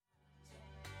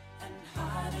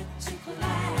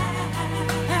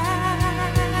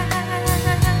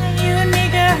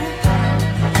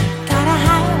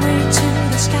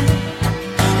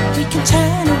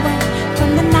turn away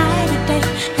from the night of day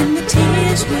and the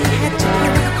tears we had to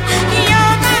cry.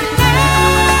 You're my love.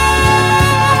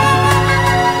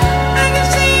 I can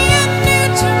see a new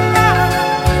tomorrow.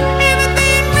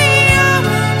 Everything we are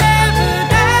will never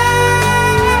die.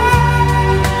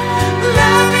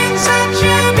 Love is such a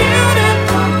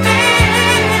beautiful thing.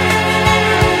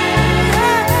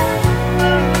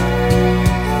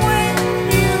 When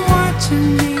you want to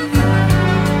me.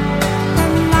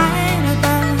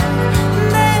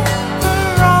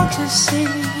 See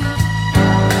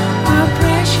our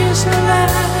precious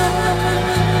love.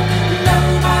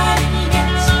 Nobody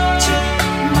gets too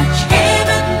much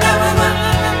heaven. No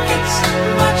one gets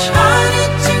much harder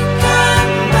to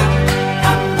come by.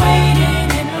 I'm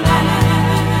waiting in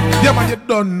line. Yeah, man, you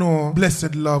don't know.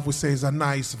 Blessed love, we say, is a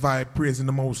nice vibe, praising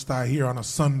the Most High here on a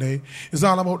Sunday. It's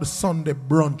all about the Sunday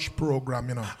brunch program,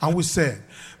 you know. And we said,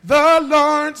 the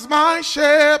Lord's my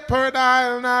shepherd,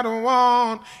 I'll not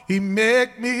want. He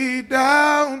make me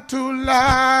down to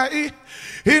lie.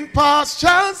 In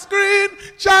pastures green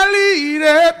shall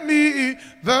lead me,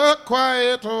 the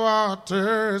quiet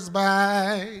waters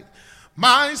by.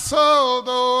 My soul,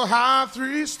 though, hath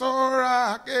restored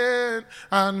again,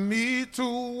 and me to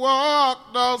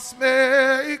walk does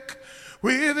make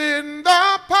within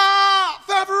the path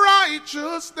of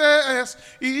righteousness,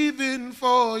 even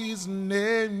for his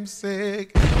name's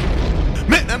sake.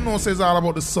 Make them know it's all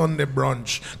about the Sunday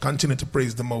brunch. Continue to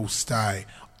praise the Most High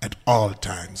at all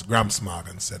times. Gramps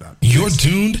Morgan said that. You're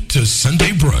tuned to Sunday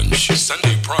Brunch.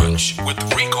 Sunday Brunch with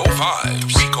Rico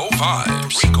Vibes. Rico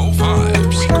Vibes. Rico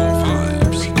Vibes. Rico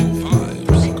Vibes. Rico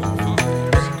Vibes. Rico Vibes.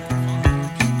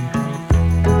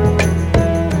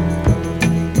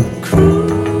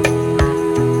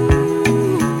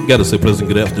 Gotta say pleasant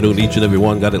good afternoon, each and every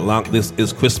one. Got it locked. This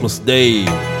is Christmas Day.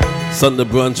 Sunday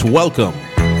Brunch, welcome.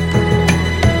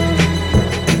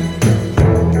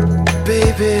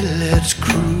 Baby, let's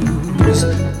cruise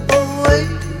away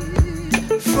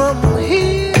from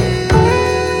here.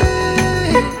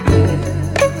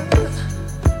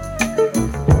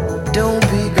 Don't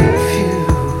be confused,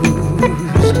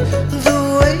 the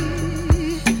way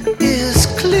is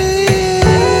clear.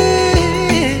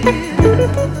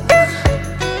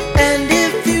 And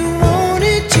if you want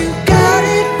it, you got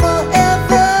it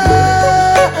forever.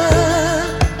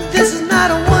 This is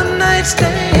not a one-night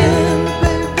stand.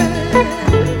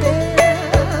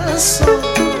 So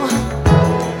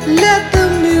let the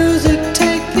music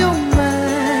take your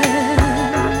mind.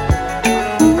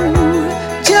 Ooh,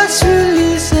 just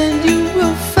release and you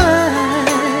will find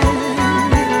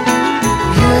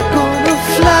you're gonna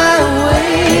fly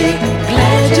away.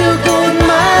 Glad you're going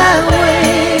my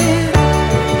way.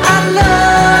 I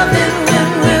love it when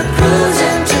we're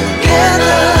cruising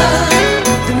together.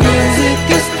 The music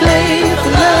is played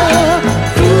for love.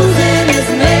 Cruising is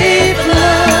made for love.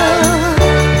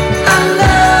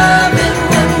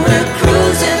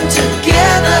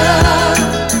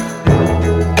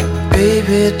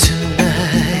 Baby,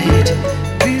 tonight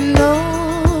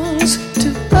belongs to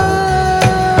us.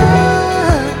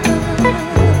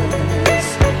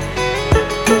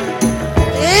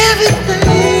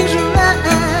 Everything's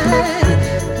right.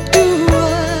 Do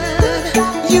what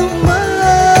you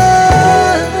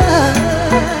must.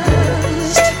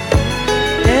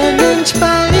 And inch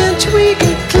by inch we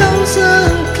get closer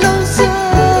and closer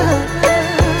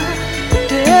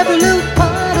to every little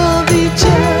part of each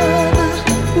other.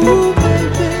 Ooh,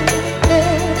 baby,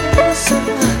 yes.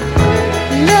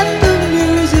 Let the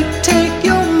music take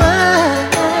your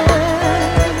mind.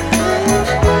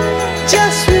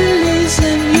 Just release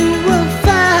and you will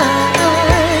find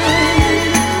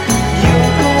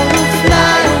you're gonna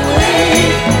fly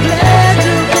away. Glad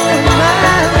you're going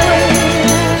my way.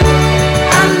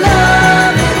 I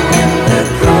love it when we're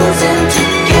cruising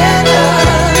together.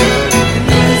 The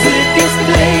music is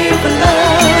played for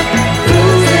love.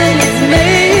 Cruising is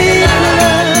made.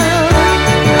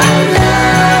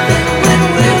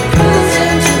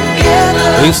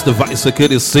 It's the Vice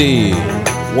Courtesy,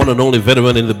 one and only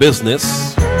veteran in the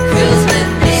business.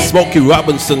 Smokey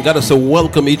Robinson, gotta say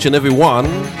welcome each and every one.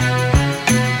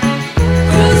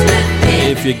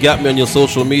 If you got me on your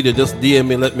social media, just DM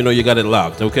me, let me know you got it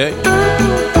locked, okay?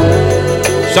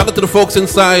 Shout out to the folks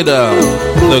inside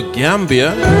the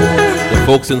Gambia, the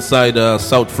folks inside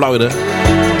South Florida,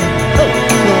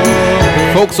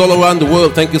 folks all around the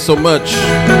world, thank you so much.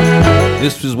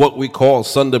 This is what we call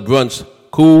Sunday Brunch.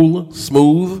 Cool,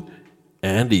 smooth,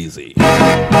 and easy.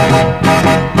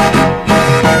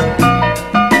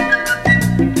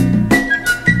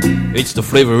 It's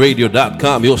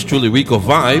theflavorradio.com, yours truly, Rico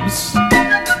Vibes.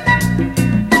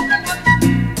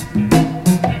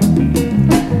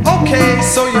 Okay.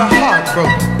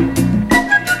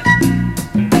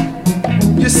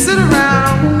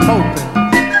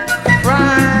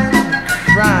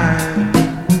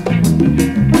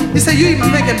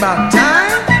 thinking about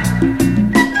time?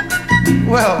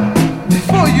 Well,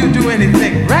 before you do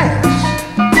anything rash,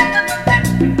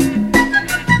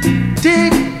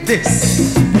 dig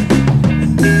this.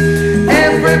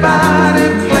 Everybody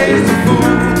plays the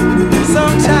fool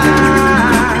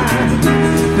sometime.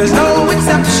 There's no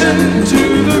exception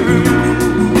to the rule.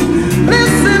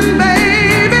 Listen,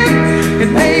 baby, it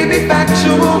may be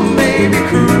factual, may be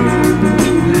cruel.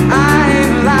 I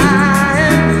ain't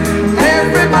lying.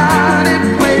 Everybody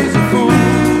plays the fool.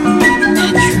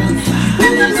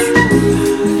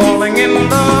 Falling in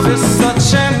love is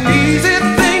such an easy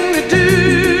thing to do,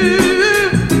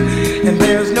 and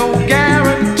there's no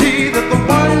guarantee that the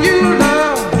one you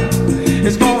love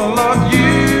is gonna love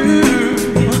you.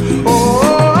 Oh,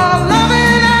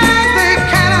 loving as they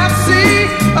cannot see,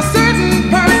 a certain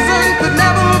person could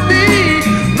never be.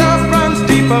 Love runs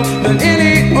deeper than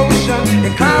any ocean.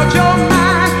 It clouds your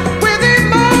mind with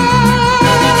emotion.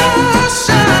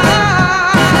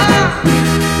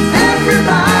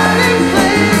 Everybody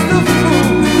plays the fool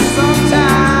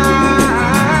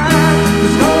sometime.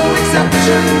 There's no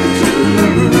exception to the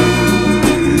rule.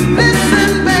 Listen,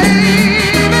 baby,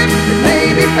 it may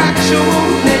be factual,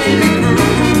 may be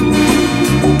cruel.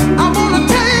 I wanna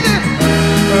tell you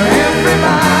that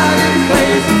everybody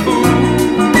plays the fool.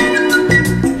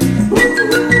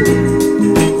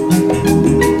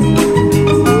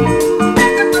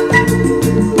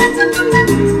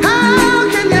 How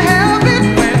can you help it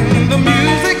when the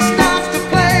music starts to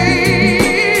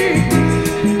play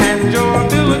and your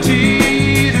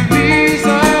ability to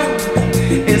reason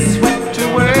is swept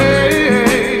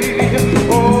away?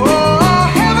 Oh,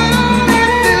 heaven on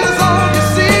earth is all you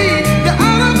see. You're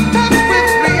out of touch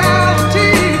with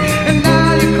reality, and now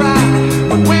you cry.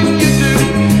 But when you do,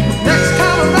 next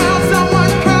time around,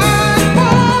 someone cries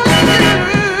for you.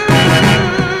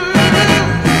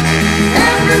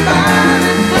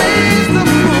 Everybody plays the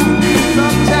fool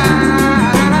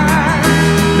sometimes.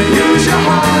 They use your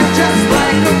heart just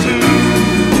like a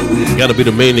tool. Gotta be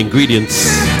the main ingredients.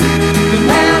 They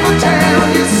never tell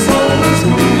you soul is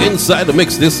smooth. Inside the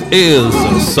mix, this is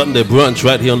Sunday Brunch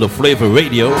right here on the Flavor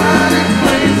Radio. Everybody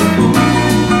plays the fool.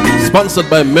 Sponsored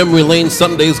by Memory Lane.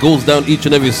 Sundays goes down each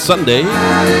and every Sunday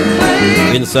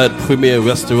inside Premier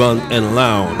Restaurant and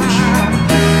Lounge.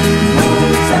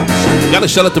 Gotta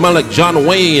shout out to man like John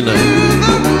Wayne.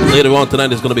 Later on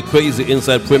tonight is gonna be crazy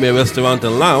inside Premier Restaurant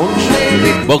and Lounge.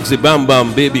 Bugsy Bam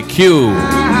Bam, Baby Q,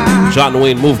 John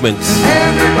Wayne Movements.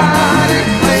 Everybody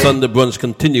plays Sunday Brunch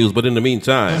continues, but in the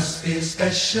meantime, a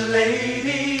special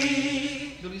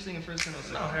lady You'll be singing first and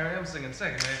no, Harry, I'm singing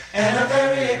second, man. and a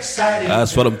very exciting.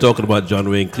 that's what I'm talking about, John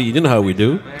Wayne Clean. You know how we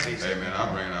do. Hey man,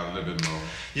 I'll bring it out a little bit more.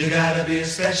 You gotta be a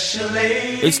special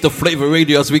lady, It's the Flavor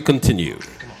Radio as we continue.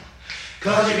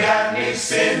 'cause you got me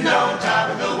sitting on top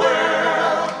of the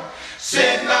world,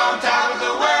 sitting on top of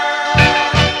the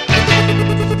world.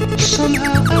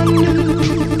 Somehow I knew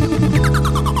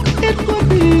it would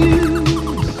be you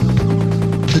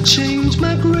to change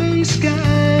my gray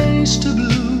skies to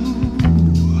blue.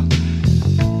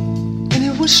 And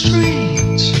it was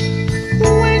strange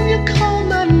when you called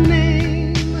my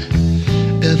name.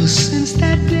 Ever since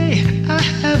that day, I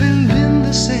haven't been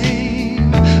the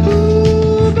same.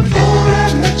 Ooh, before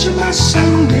I met you, my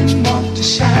sun didn't want to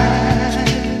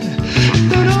shine.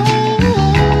 But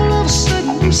all of a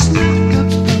sudden, you snuck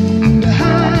up from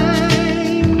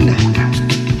behind.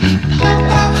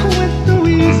 Pop with the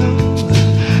weasel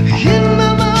in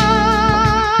my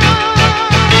mind.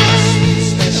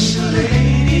 Special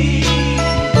lady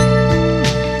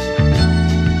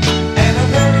and a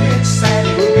very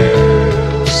exciting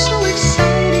girl. So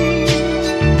exciting,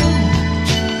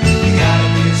 You gotta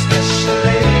be a special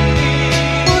lady,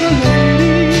 what a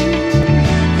lady.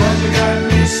 'cause you got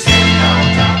me sitting on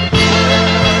top of the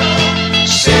world,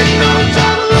 sitting on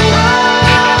top of the world.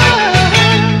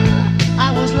 I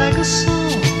was like a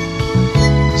song,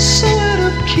 so out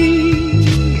of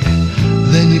key.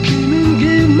 Then you came and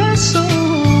gave my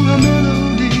song a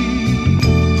melody.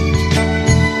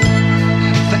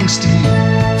 Thanks to you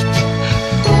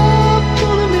for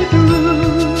pulling me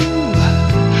through.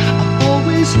 I've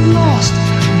always lost,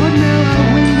 but now I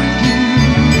win with you.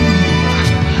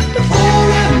 Before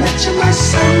I met you, my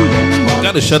sun didn't want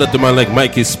Gotta shout out to man like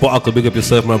Mikey Sparkle. Big up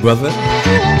yourself, my brother.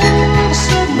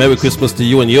 to Merry Christmas to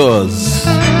you and yours.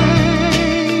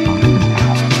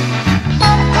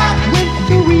 with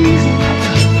the weasel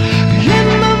in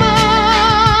my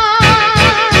mind.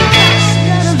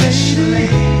 Got a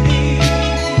lady,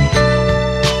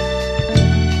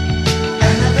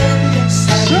 And a very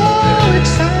exciting so girl.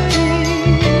 exciting.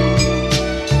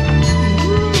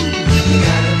 You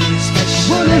gotta be a special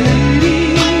What a lady,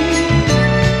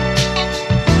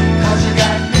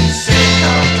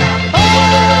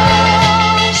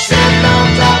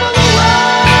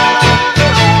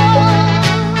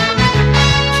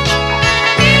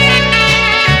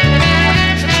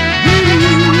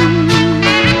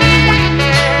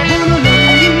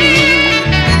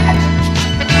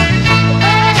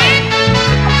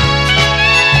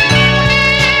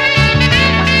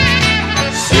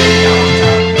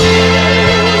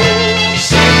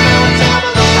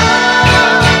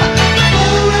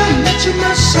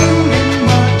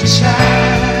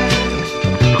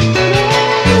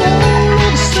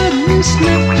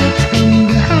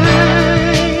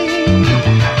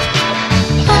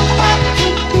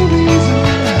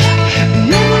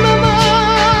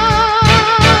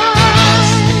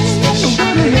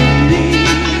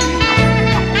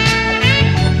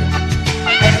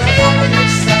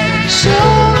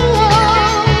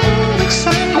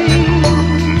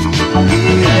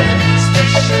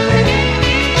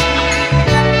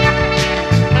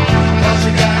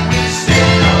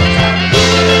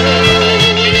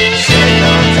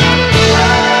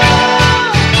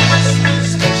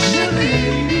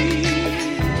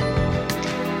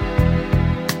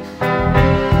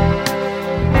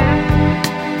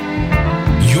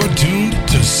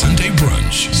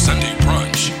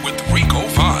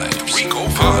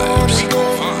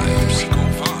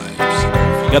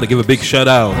 Gotta give a big shout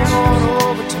out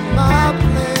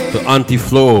to Auntie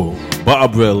Flo,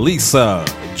 Barbara, Lisa,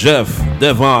 Jeff,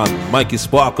 Devon, Mikey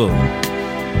Sparkle.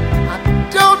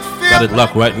 Got it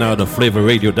locked right now to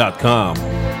flavorradio.com.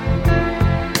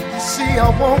 See, I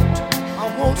want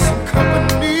some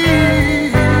company.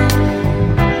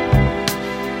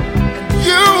 And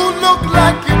you look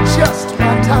like you're just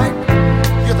my type.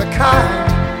 You're the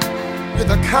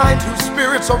kind whose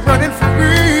spirits are running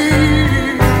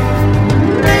free.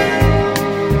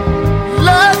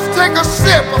 Let's take a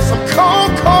sip of some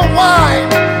cold, cold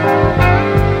wine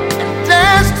and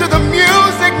dance to the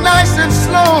music nice and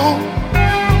slow.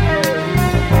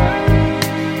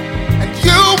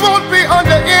 Won't be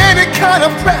under any kind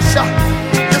of pressure.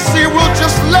 You see, we'll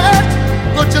just let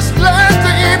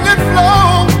the evening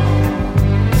flow.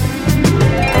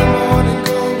 Come on and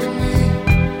go with me.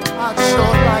 I'd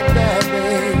sure like that,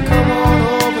 babe. Come on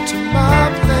over to my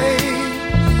place.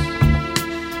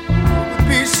 It would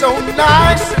be so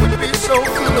nice. It would be so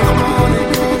good. Come on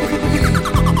and go with me.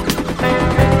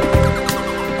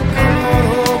 Come on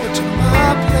over to my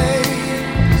place.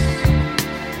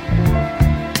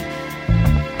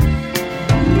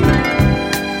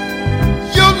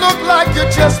 Look like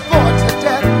you're just bored to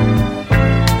death,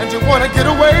 and you wanna get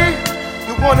away.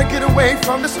 You wanna get away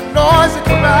from this noisy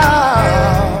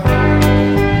crowd.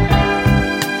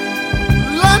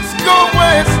 Let's go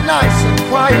where it's nice and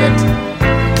quiet,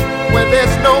 where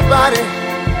there's nobody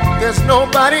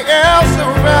else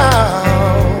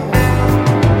around.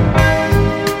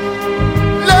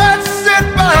 Let's sit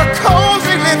by a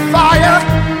cozy lit fire,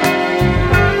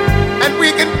 and we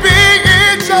can be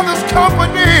each other's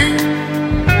company.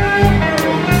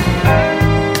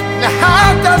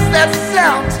 How does that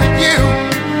sound to you?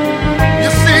 You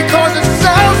see, 'cause it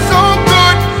sounds so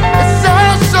good. It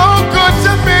sounds so good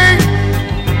to me.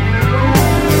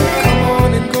 Come on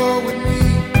and go with me.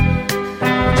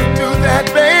 Would you do that,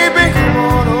 baby? Come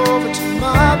on over to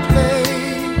my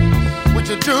place. Would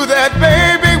you do that,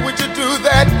 baby? Would you do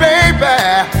that, baby?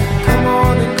 Come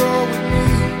on and go with me.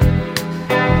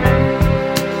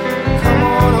 Come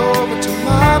on over to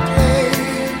my place.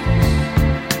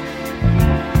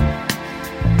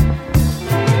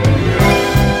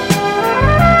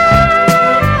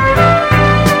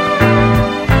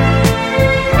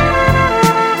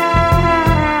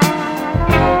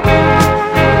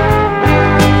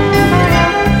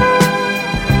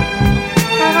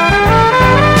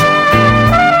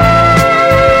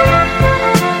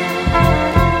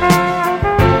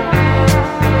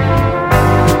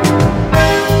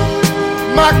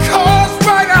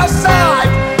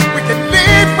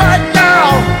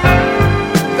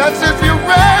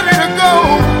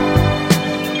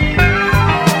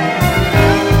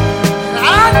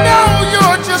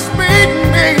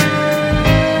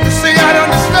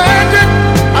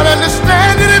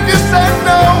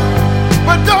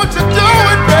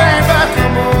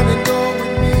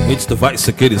 It's the Vice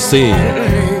Security scene.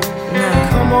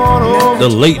 The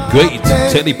late, great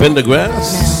Teddy Pendergrass.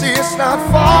 See, it's not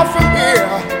far from here.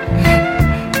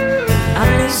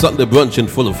 Sunday brunch in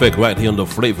full effect right here on the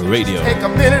Flavor Radio. Take a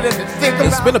minute and think about it.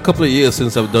 It's been a couple of years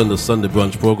since I've done the Sunday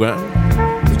brunch program.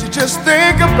 Would you just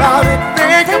think about it,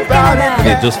 think about it.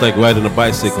 It's just like riding a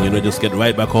bicycle, just get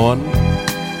right back on,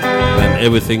 and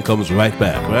everything comes right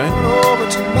back, right? Over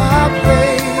to my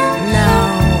place.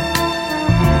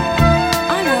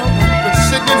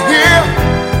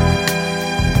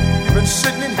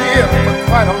 Sitting in here for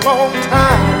quite a long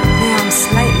time. Yeah, I'm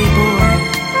slightly bored.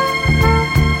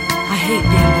 I hate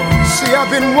being bored. See, I've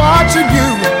been watching you.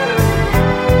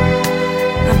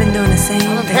 I've been doing the same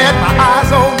I've thing. had my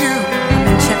eyes on you. I've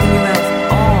been checking you out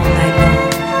all night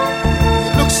long.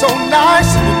 You look so nice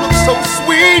and you look so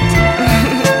sweet.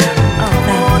 Oh,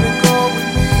 Come on and go with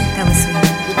me. that was sweet.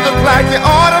 You look like you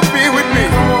ought to be with me.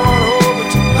 Come on over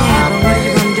to my Yeah, but what are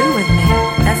you place. gonna do with me?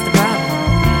 That's the problem.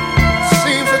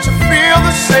 Seems that you feel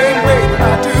the same way that I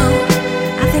do.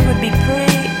 I think it would be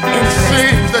pretty interesting.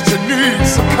 Seems that you need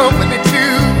some company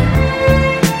too.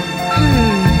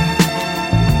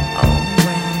 Oh,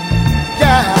 well.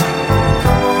 Yeah.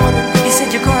 Come on and go. You said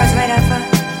your car is right out front?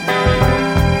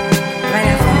 Right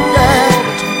out front? Yeah.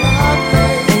 Over to my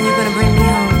place. And you're gonna bring me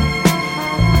home?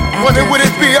 Wonder would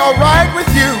it be alright with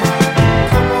you?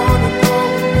 Come on and go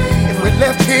with me. If we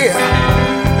left here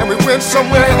and we went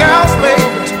somewhere else,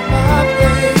 baby.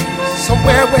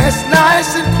 Somewhere where it's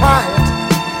nice and quiet.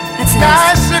 That sounds,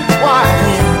 Nice and quiet.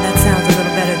 yeah, that sounds a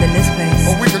little better than this place.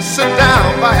 Or we can sit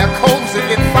down by a cozy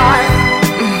lit fire.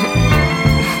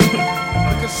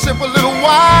 We can sip a little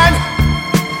wine.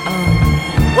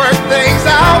 Work things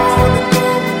out.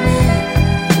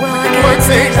 Well, I Work can't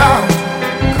things out.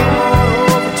 Come on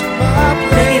over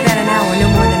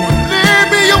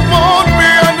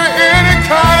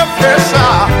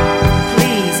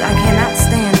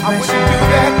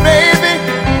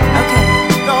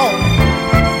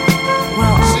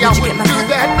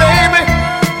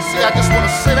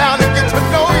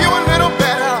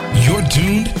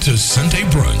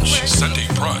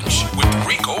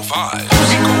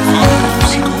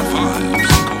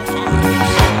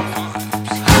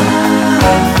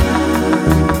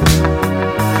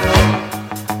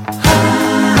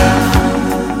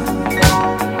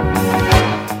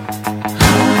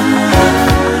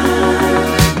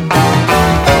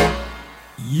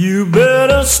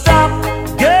better stop,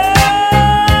 girl.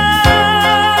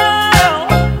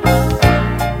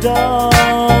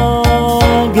 Dogging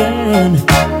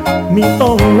me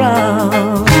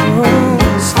around.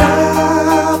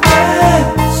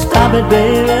 Stop it,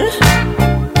 baby.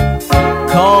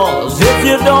 'Cause if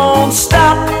you don't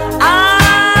stop, I'm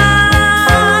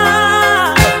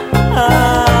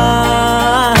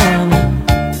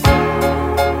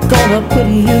gonna put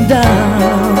you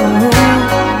down.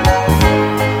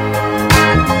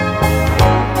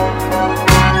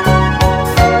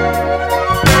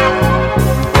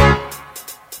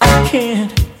 I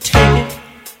can't take it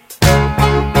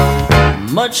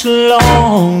much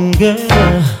longer.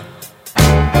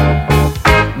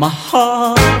 My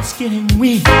heart's getting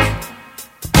weak.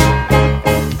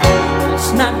 It's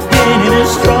not getting any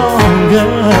stronger.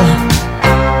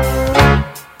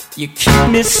 You keep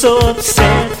me so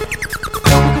upset.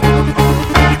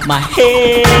 My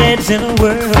head's in a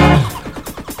whirl.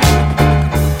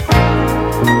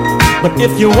 But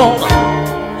if you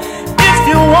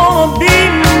wanna be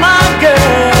my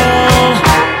girl,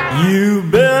 you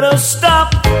better stop,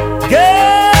 girl.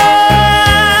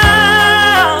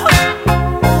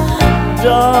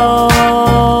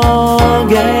 Dogging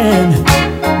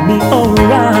me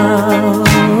around.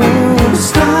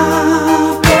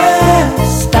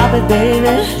 Stop it,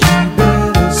 baby.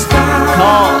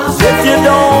 Cause if you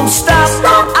don't stop,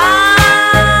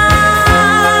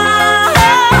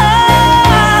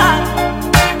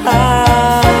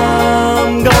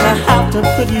 I'm gonna have to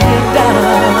put you down.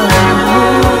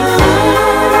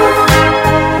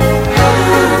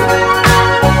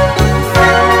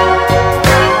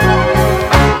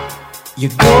 You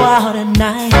go out at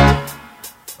night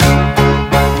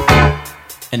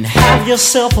and have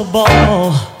yourself a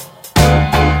ball.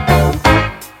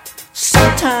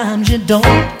 Sometimes you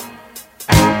don't.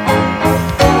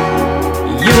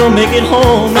 You don't make it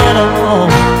home at all.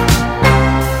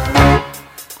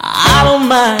 I don't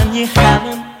mind you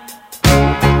having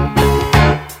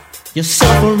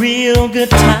yourself a real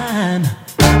good time.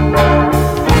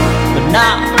 But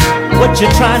now, what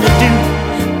you're trying to do,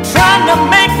 trying to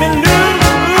make me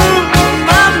lose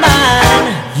my mind.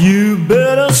 You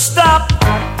better stop,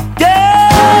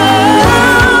 girl,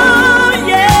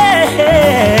 yeah.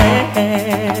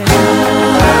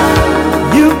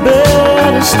 You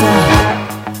better stop.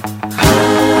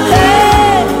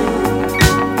 Hey,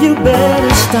 you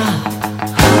better stop.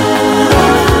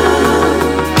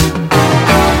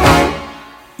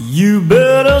 You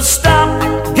better stop,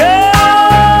 girl.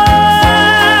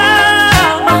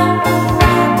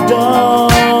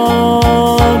 Dogging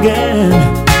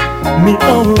me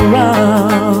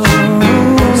around.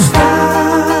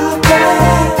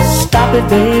 Stop it,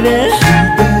 baby.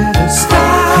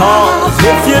 Cause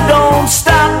if you don't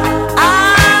stop,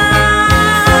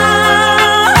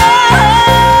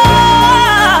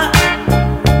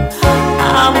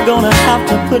 I'm gonna have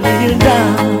to put you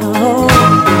down.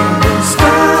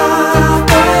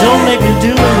 Don't make me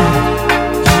do it,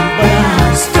 but I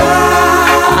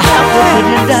have to put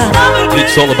you down.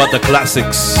 It's all about the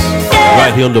classics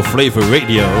right here on the Flavor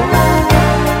Radio.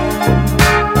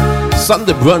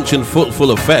 Sunday brunch in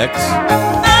full effect.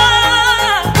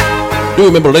 Do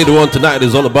remember later on tonight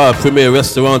is all about Premier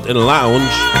Restaurant and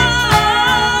Lounge.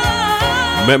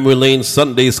 Memory Lane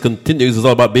Sundays continues. It's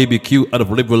all about Baby Q out of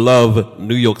Live Love,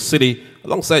 New York City,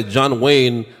 alongside John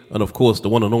Wayne and of course the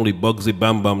one and only Bugsy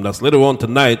Bam Bam. That's later on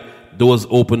tonight. Doors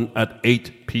open at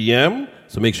 8 p.m.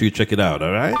 So make sure you check it out,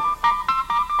 all right?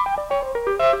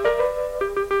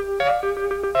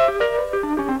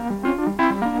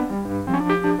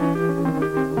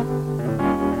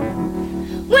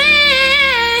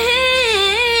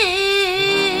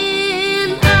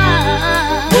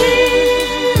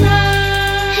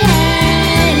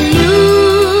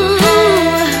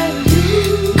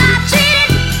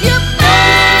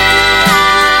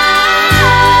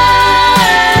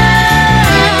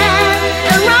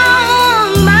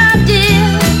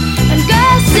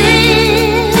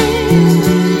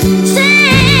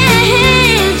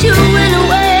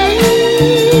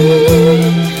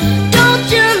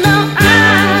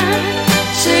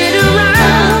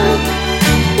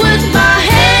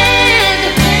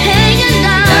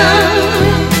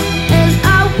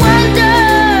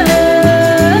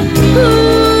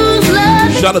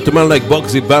 Shout out to man like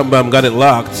Bugsy Bam Bam, got it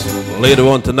locked. Later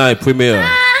on tonight, Premier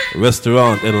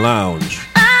Restaurant and Lounge.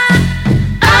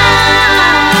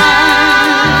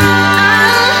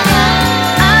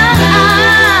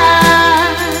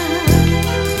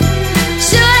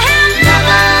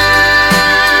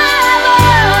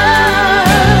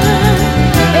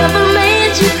 Ever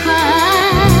made you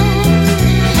cry?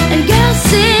 And girl,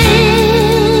 sing.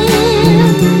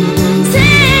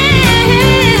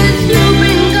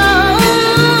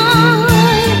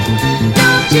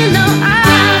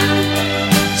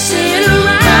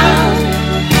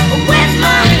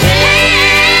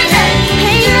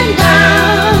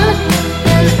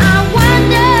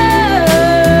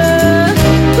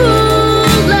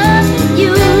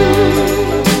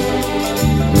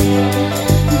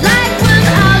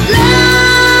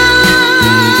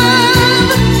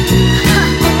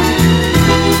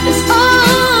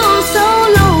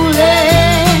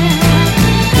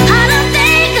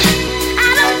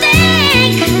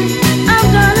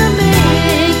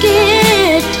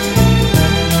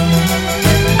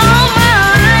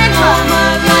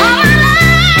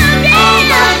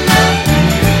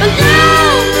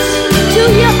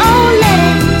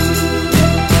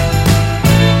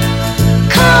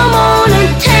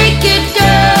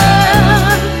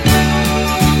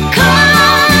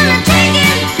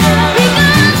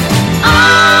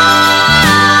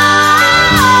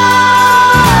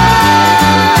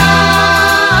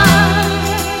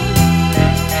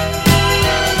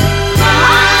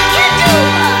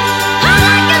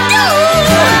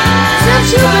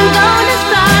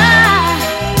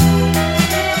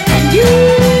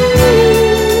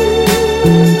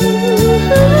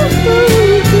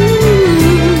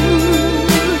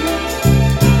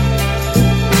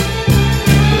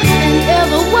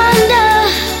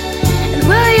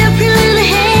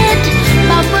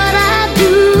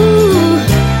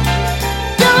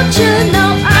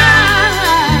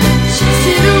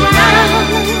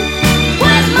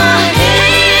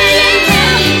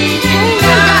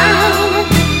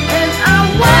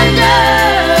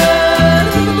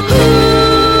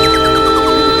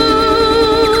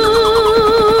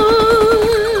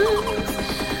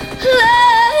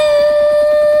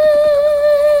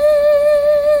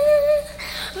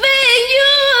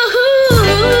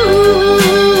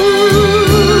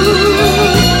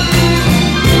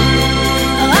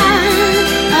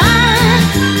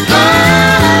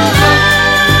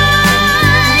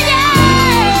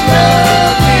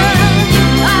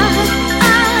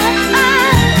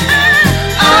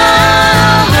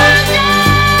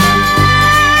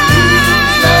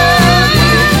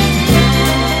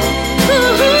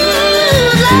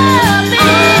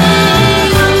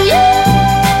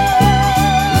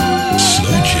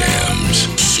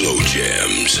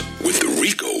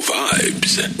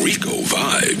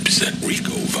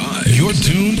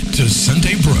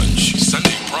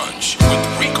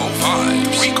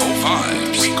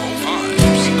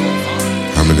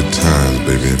 times,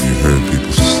 baby, have you heard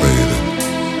people say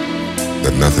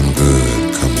that nothing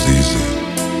good comes easy?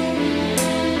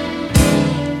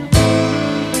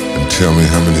 And tell me,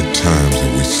 how many times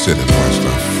have we sit and watched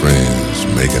our friends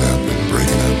making up and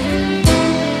breaking up,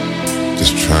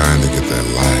 just trying to get their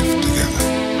life together?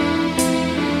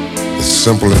 As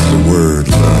simple as the word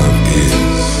love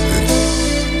is,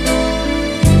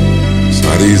 it's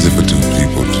not easy for two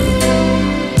people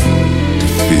to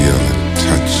feel and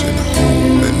touch and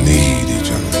hold and need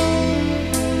each other.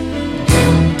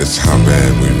 It's how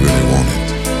bad we really want it.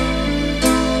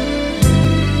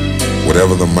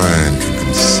 Whatever the mind can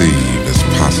conceive is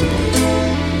possible.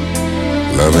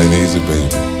 Love ain't easy,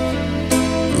 baby.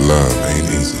 Love ain't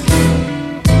easy.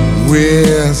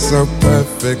 We're so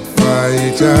perfect for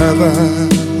each other.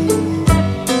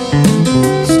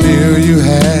 Still you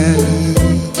have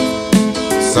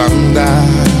some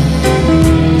doubt.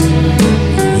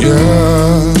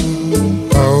 You're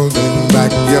holding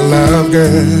back your love,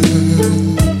 girl,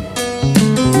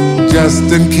 just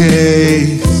in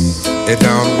case it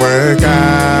don't work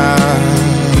out.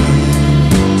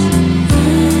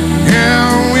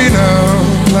 Yeah, we know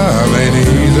love ain't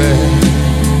easy.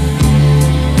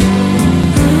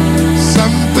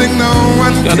 Something no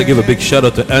one Gotta give a big shout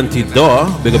out to Auntie Daw.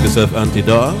 Big up yourself, Auntie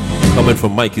Daw. Coming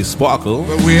from Mikey Sparkle.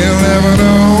 But we'll never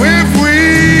know if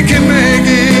we can make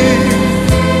it.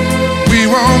 We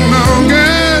won't know,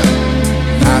 girl,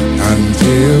 not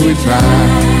until we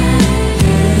try.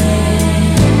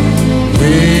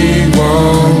 We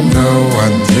won't know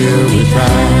until we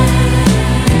try.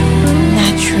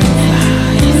 Natural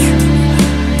vibe.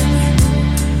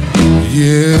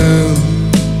 You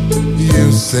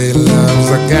say love's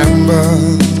a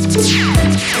gamble.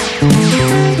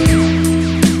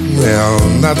 Well,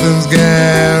 nothing's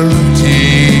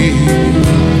guaranteed.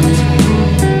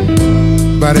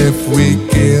 But if we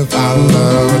give our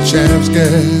love a chance,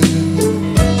 girl,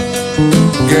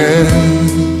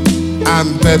 I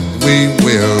bet we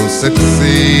will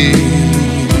succeed.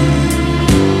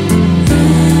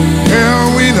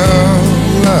 Girl, we know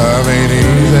love ain't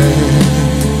easy.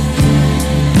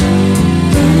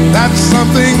 That's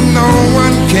something no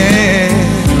one can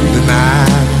deny.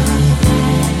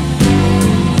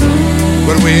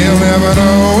 But we'll never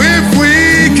know if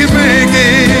we can make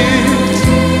it.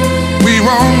 We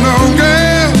won't know,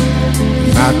 girl,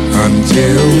 not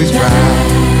until we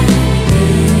try.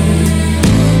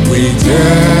 We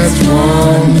just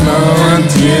won't know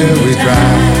until we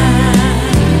try.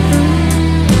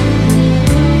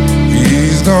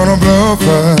 He's gonna blow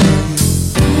for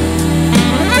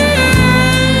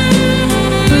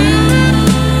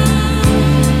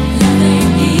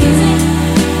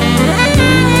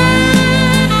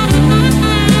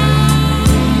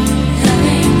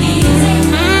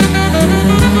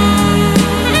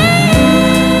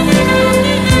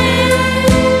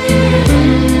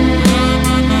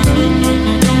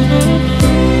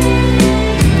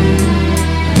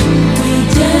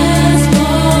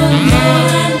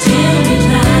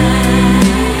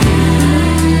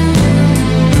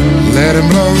let him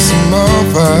blow some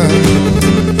over.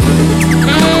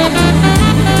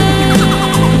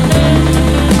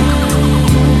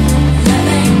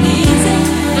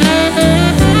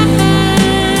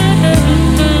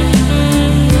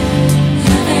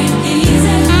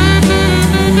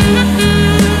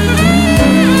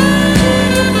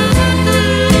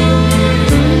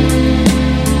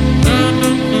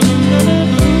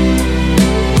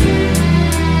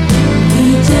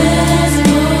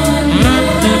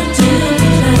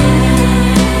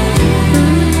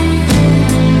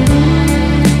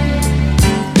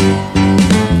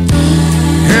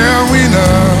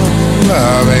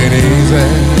 Love ain't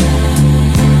easy.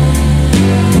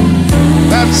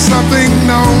 That's something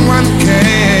no one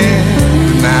can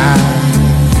deny.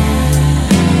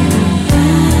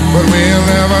 But we'll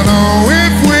never know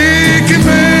if we can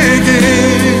make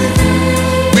it.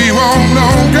 We won't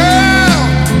know, girl,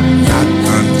 not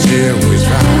until we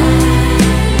try.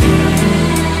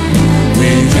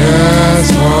 We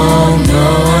just won't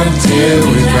know until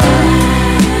we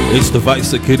try. It's the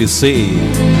Vice Kitty C.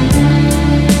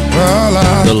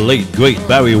 The late great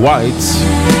Barry White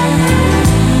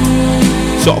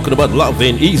talking about love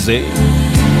ain't easy.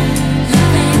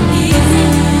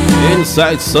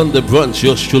 Inside Sunday Brunch,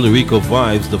 yours truly Rico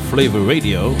Vibes, the Flavor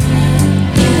Radio.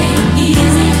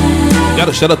 Got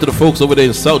a shout out to the folks over there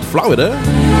in South Florida,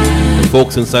 the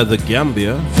folks inside the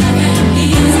Gambia,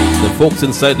 the folks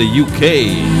inside the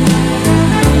UK.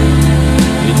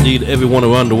 Indeed, everyone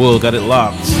around the world got it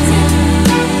locked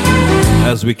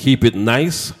as we keep it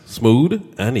nice, smooth,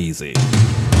 and easy.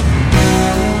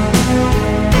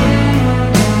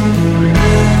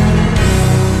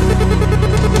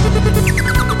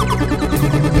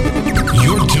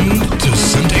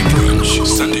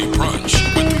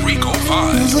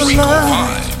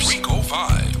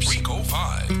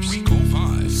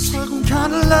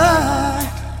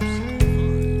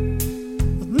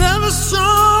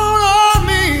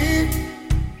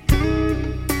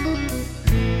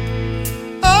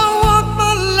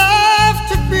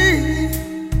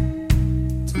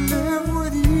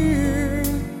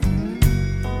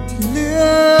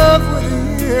 love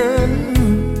with you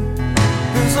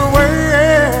is the way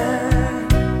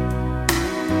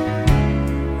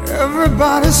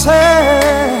everybody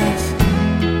says.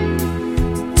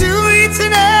 Do each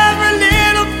and every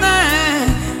little thing,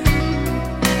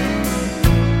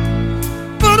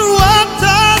 but what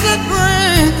does it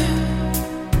bring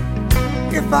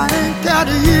if I ain't got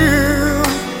you?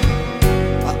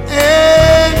 I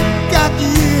ain't got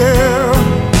you.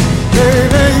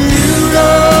 Baby, you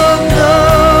don't know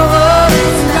what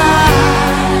it's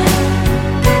like.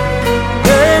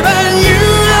 Baby, you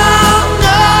don't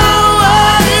know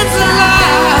what it's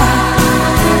like.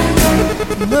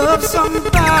 Love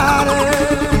somebody,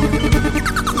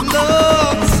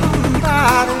 love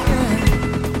somebody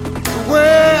the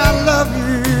way I love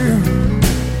you.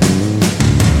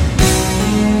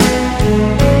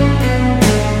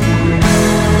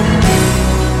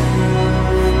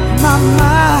 My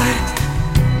mind,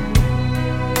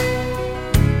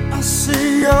 I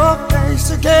see your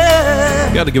face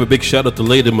again. Gotta give a big shout out to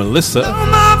Lady Melissa.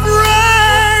 My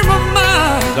frame of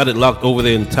mind, Got it locked over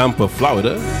there in Tampa,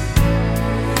 Florida.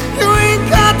 you ain't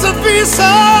got to be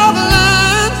so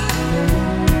blind.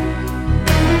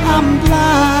 I'm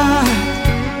blind,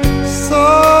 so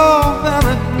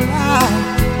very blind.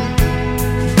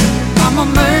 I'm a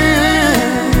man.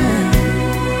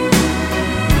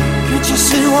 Can't you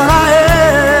see what I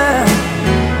am?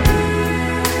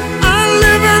 I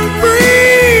live and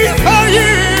breathe for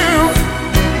you.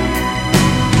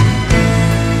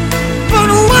 But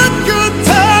what good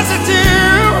does it do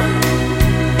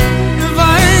if I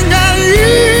ain't got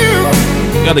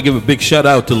you, Gotta give a big shout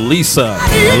out to Lisa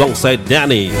alongside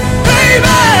Danny. baby?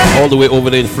 All the way over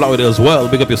there in Florida as well.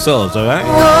 Big up yourselves, alright?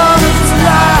 What it's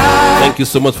like, Thank you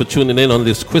so much for tuning in on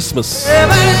this Christmas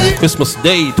baby. Christmas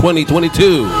Day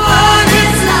 2022. What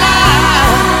it's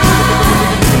like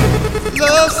to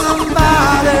love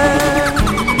somebody,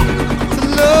 to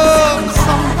love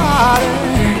somebody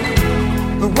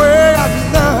the way I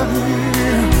love you.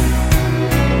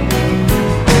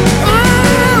 Oh,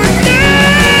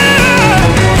 yeah.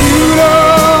 You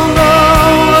don't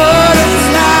know what it's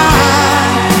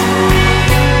like,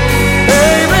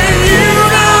 baby. You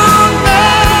don't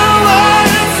know what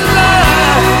it's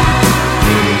like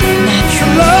to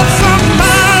love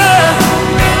somebody,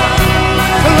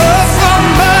 to love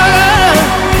somebody,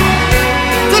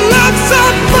 to love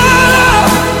somebody.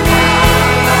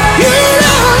 You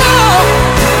don't know,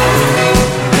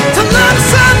 to love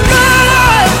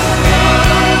somebody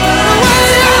the way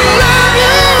I love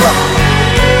you.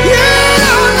 You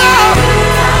don't know,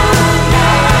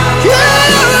 you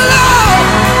don't know,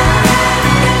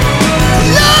 to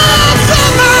love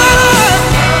somebody,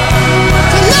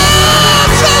 to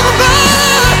love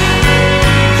somebody.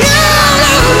 You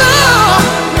don't know.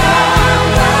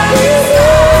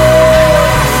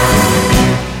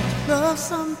 Love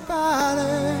somebody,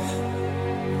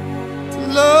 to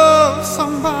love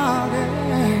somebody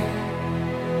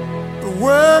the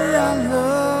way I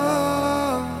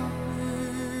love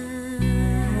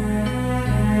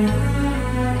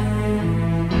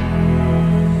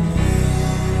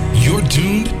You're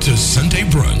tuned to Sunday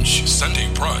Brunch. Sunday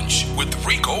Brunch with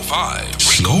Rico Vibes.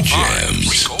 Slow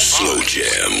jams. Slow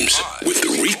jams with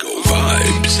Rico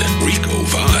Vibes. Rico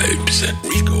Vibes.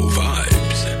 Rico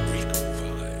Vibes. Rico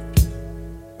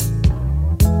Vibes.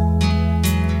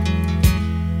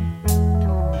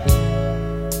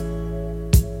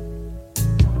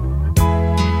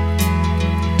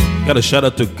 Got a shout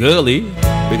out to Girly.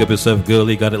 Big up yourself,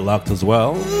 Girly. Got it locked as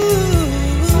well.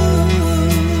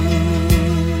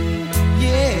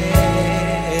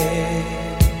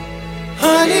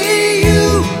 Honey,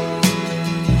 you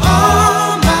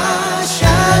are my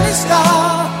shining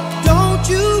star. Don't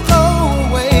you go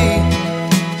away.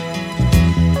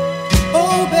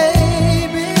 Oh,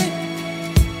 baby,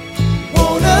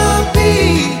 wanna be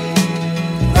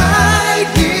right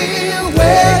here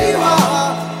where you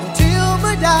are until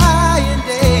my dying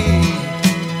day.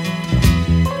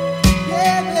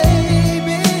 Yeah, baby.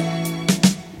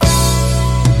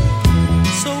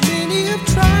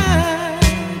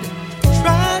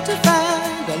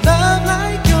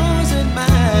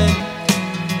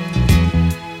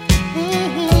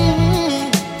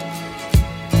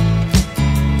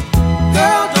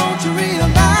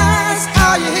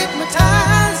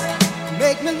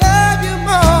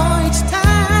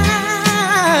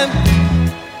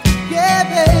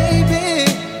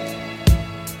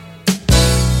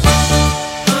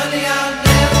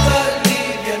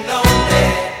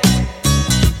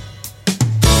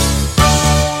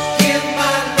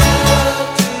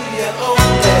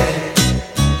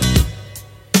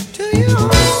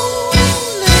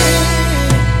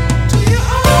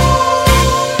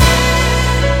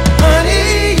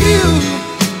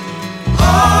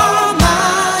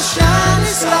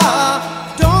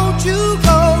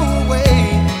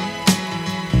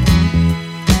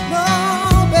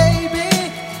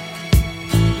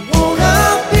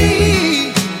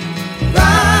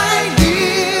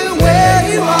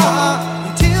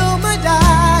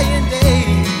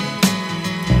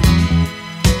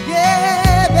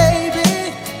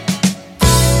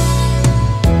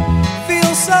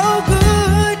 so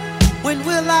good when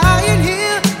we're lying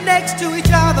here next to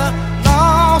each other,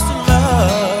 lost in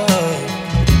love.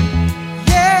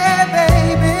 Yeah,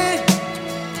 baby.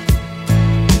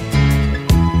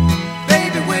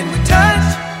 Baby, when we touch,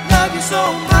 love you so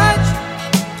much.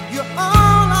 You're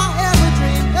all I ever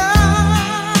dreamed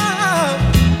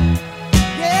of.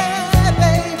 Yeah,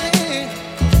 baby.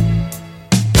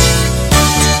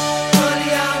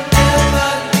 Honey, I'll never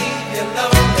leave you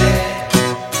lonely.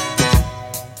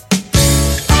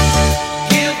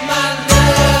 Give my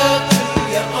love to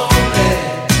you only.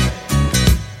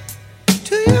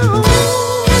 To you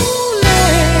only.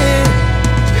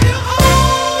 To you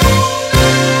only.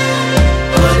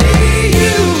 Honey,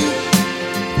 you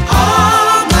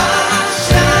are my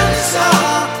shining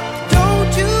star.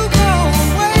 Don't you go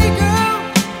away, girl.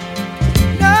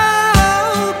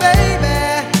 No, baby.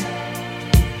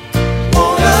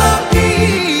 Wanna be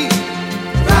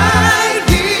right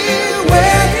here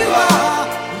where you are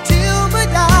until my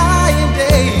dying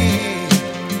day.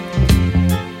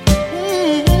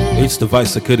 It's the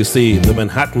Vice of Courtesy, the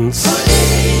Manhattans.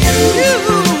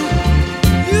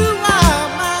 You are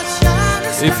my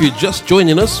shining star. If you're just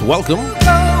joining us, welcome.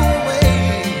 Go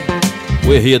away,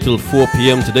 We're here till 4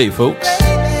 p.m. today, folks.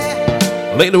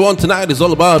 baby. Later on tonight is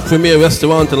all about Premier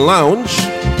Restaurant and Lounge,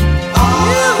 You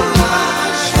are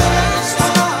my shining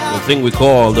star. the thing we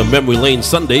call the Memory Lane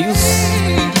Sundays.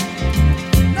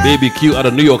 Baby Q out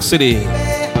of New York City,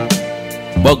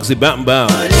 Bugsy Bam Bam,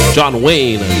 John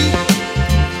Wayne.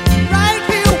 Right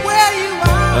here where you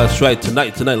are. That's right,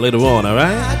 tonight, later on, all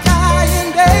right? My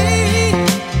dying day.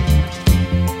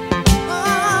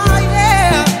 Oh,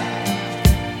 yeah.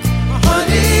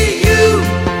 Honey, you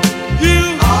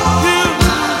are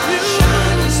my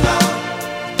shining star.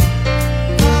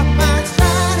 Are my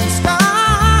shining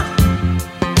star.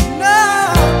 No,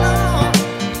 no.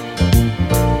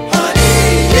 Honey,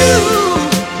 you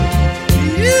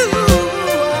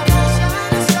are my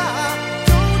shining star.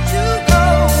 Don't you go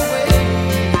away.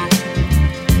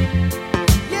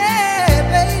 Yeah,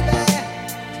 baby.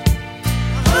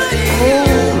 Honey,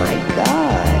 Oh my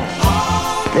gosh.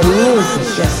 The music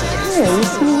just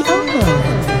turns me on.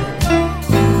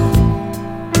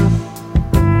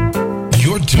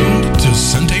 You're tuned to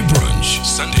Sunday Brunch.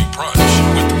 Sunday Brunch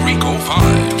with Rico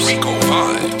Vibes. Rico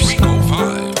Vibes. Rico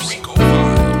Vibes. Rico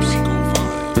Vibes. Rico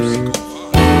Vibes. Rico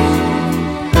Vibes.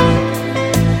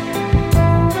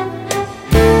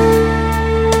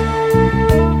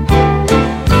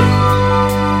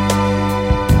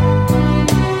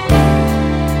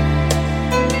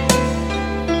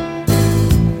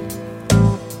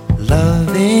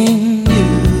 loving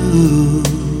you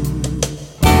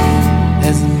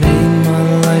has made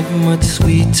my life much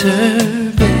sweeter,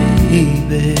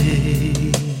 baby.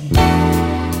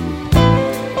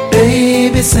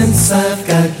 Baby, since I've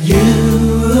got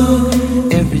you,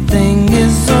 everything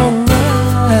is alright.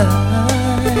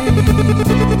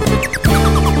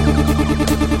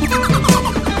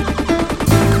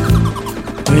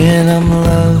 When I'm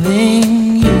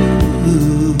loving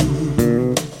you,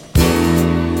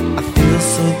 I feel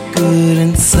so good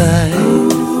inside.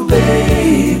 Oh,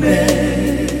 baby.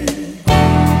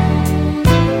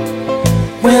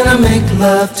 When I make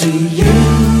love to you,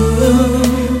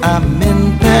 I'm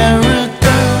in paradise.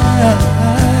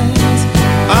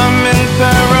 I'm in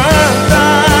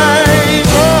paradise.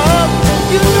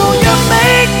 Oh, you know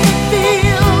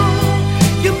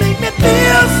you make me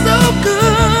feel so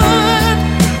good.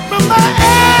 From my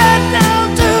head down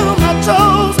to my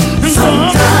toes.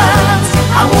 Sometimes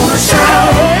I wanna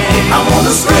shout, I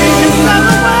wanna scream. It's not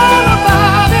a word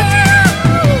about it.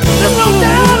 There's no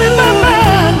doubt in my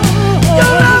mind.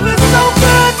 Your love is so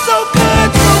good, so good,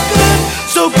 so good,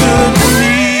 so good to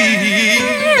me.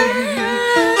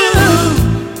 Ooh.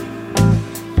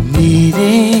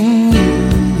 Needing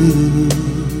you,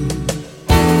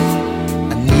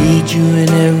 I need you in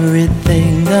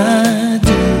everything I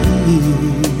do.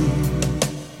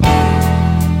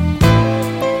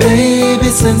 Baby,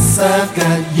 since I've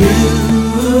got you,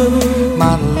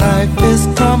 my life is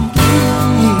complete.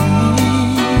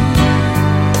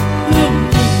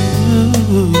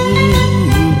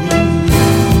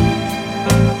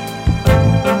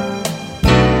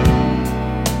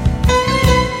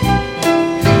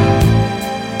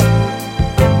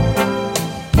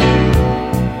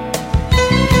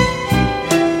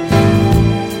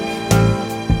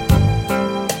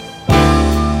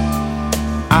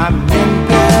 I'm in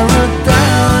paradise.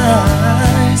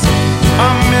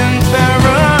 I'm in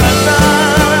paradise.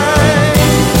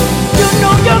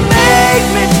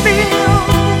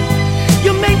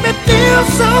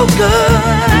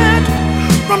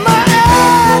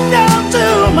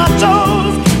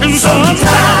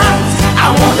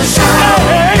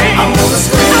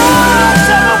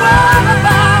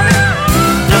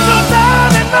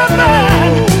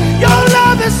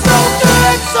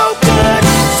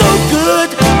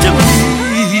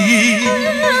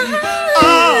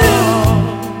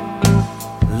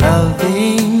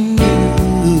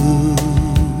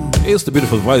 Just the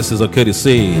beautiful voices of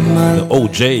courtesy, the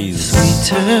OJs.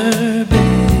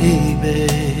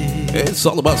 It's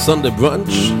all about Sunday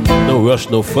brunch. No rush,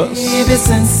 no fuss.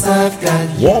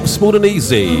 Warm, smooth, and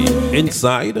easy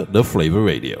inside the Flavor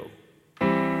Radio.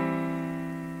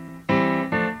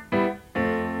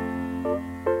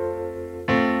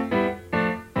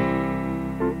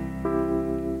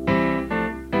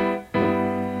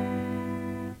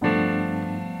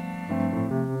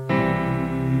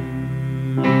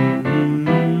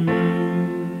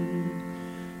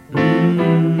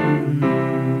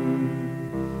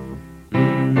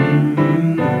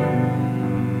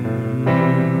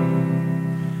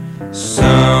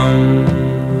 Sometimes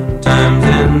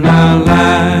in our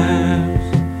lives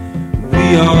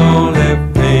we all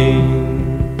have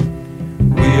pain,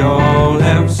 we all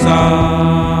have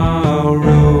sorrow,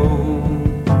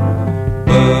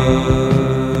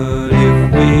 but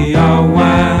if we are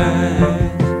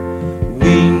wise,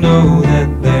 we know that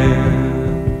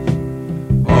there's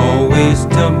always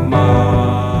tomorrow.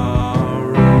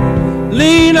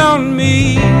 Lean on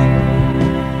me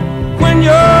when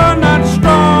you're not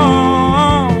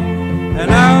strong, and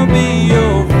I'll be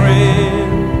your friend.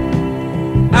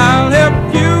 I'll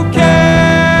help you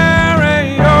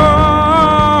carry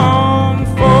on,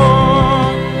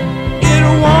 for it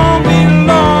won't be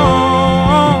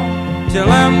long till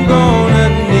I'm gonna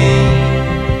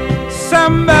need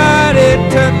somebody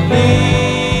to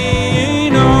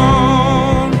lean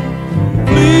on.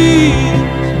 Please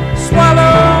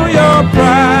swallow your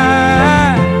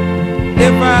pride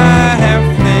if I have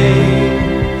things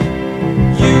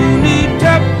you need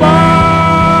to borrow,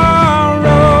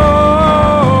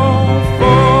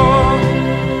 for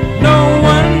no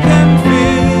one can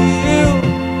fill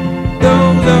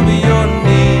those of your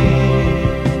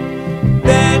needs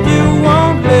that you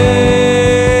won't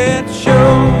let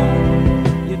show.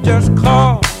 You just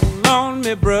call on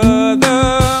me,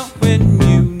 brother, when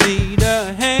you need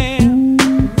a hand.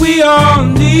 We all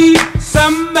need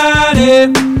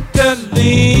somebody to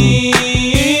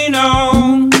lean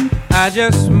on. I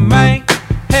just might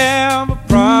have a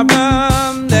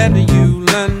problem that you'll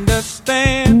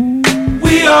understand.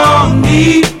 We all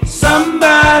need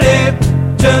somebody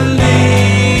to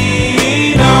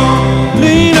lean on.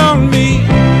 Lean on me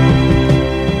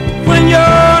when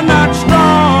you're not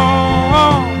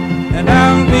strong, and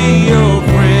I'll be your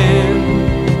friend.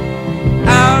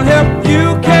 I'll help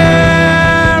you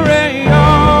carry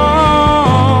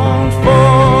on,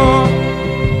 for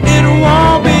it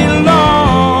won't be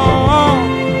long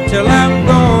till I'm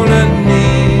gonna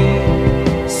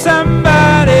need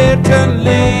somebody to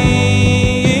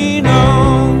lean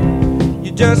on.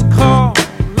 You just call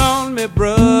on me,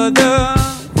 brother,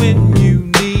 when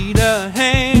you need a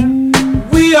hand.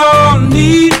 We all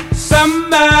need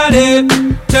somebody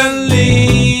to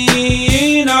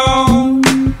lean on.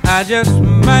 I just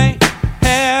might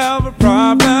have a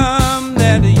problem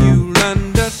that you'll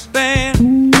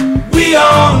understand. We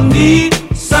all need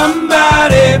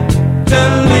somebody to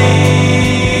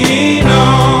lean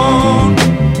on.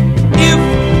 If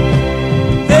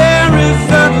there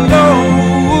is a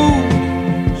load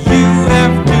you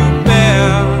have to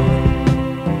bear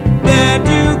that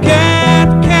you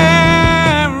can't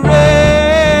carry,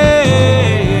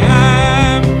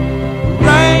 I'm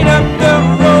right up the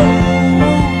road.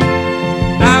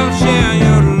 I'll share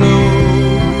your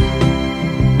load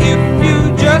if you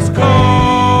just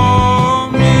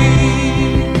call me.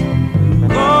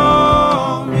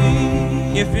 Call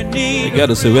me if you need. You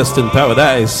gotta say rest in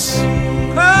paradise.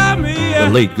 Call me The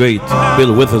late great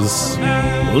Bill Withers.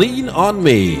 Lean on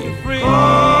me.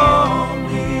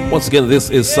 Once again, this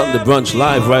is Sunday Brunch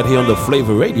live right here on the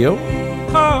Flavor Radio.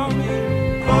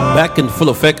 Back in full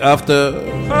effect after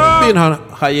being on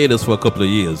hiatus for a couple of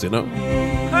years, you know.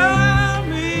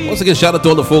 Once again, shout out to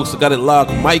all the folks that got it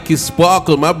locked. Mikey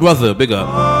Sparkle, my brother, big up.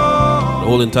 The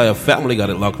whole entire family got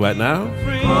it locked right now.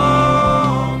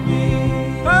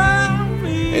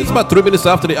 It's about 3 minutes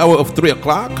after the hour of 3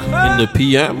 o'clock in the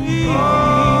PM.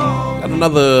 Got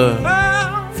another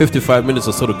 55 minutes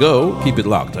or so to go. Keep it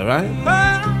locked, all right?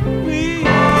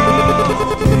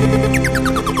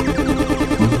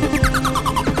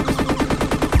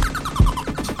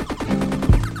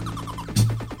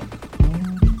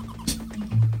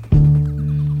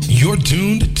 You're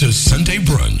tuned to Sunday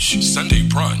Brunch. Sunday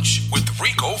Brunch with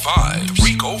Rico Vibes.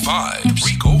 Rico Vibes.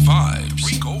 Rico Vibes.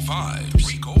 Rico Vibes.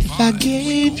 Rico Vibes. If I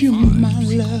gave you my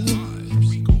love,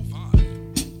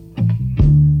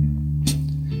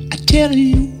 I tell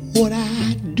you what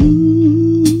I do.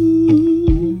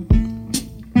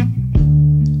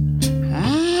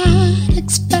 I'd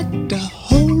expect a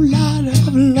whole lot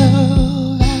of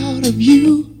love out of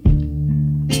you.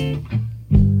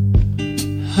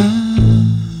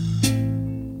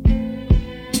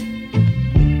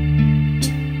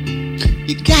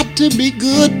 got to be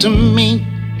good to me.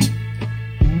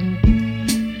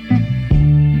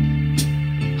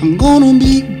 I'm gonna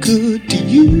be good to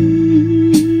you.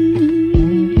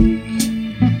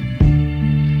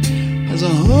 There's a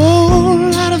whole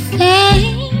lot of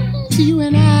things you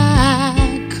and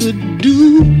I could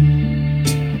do.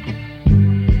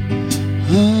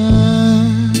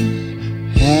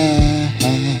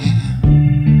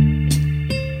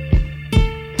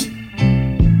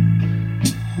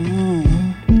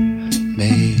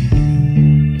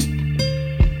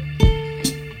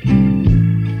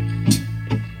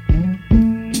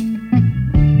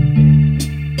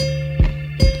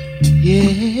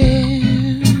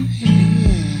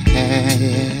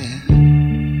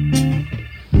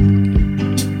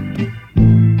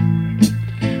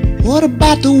 What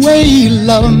about the way you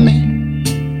love me?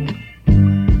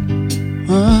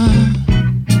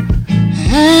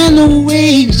 And the way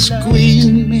you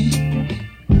squeeze me.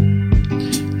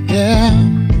 Yeah,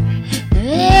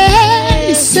 yeah,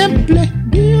 you're simply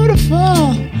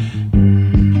beautiful.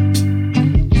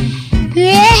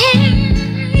 Yeah,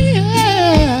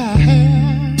 yeah,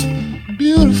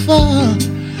 beautiful.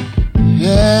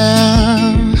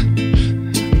 Yeah,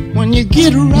 when you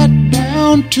get right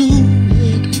down to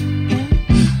it.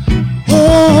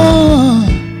 Oh,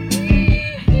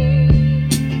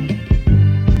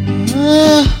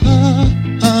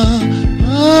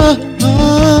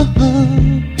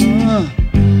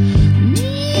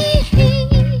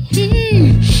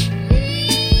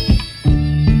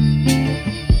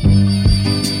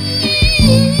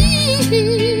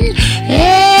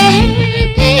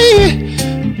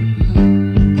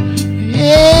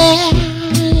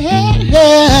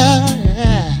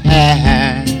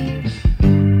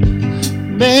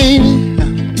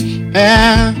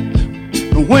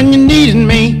 when you needed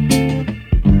me,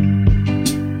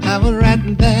 I was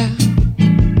right there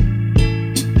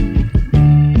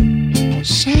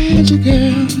beside you,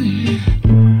 girl.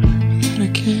 Without a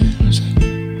care,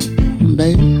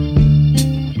 baby,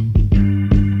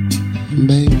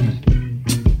 baby.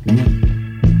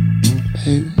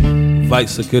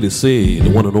 Vice Security C, the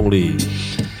one and only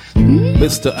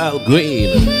Mr. Al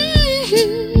Green.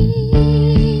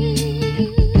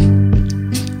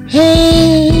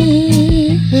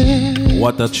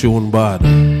 What a tune, bud.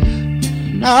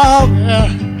 No, girl.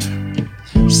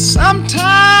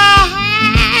 Sometimes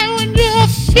when you're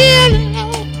feeling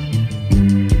low,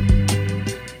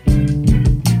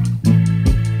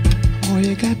 all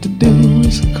you got to do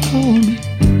is call me.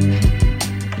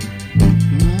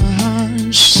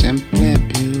 I'm simply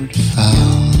beautiful.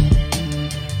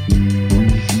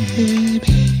 Hey,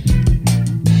 baby,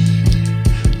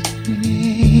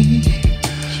 baby.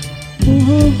 Oh,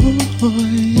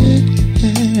 yeah.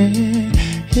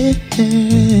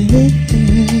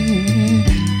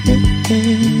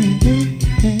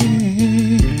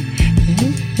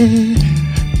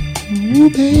 Ooh,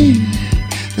 baby,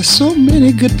 there's so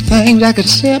many good things I could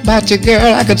say about you,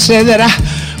 girl. I could say that I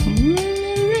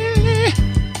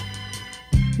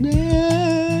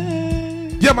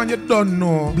Yeah, man, you don't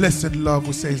know. Blessed love,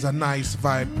 we say, is a nice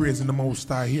vibe, praising the Most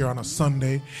High here on a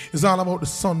Sunday. It's all about the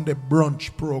Sunday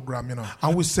brunch program, you know.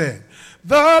 And we said,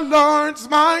 the Lord's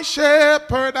my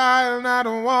shepherd, I'll not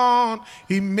want.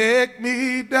 He make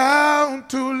me down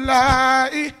to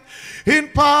lie. In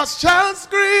pastures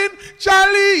green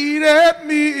shall lead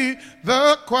me,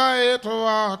 the quiet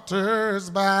waters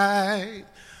by.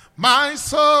 My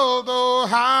soul, though,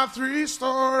 hath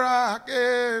restored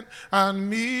again, and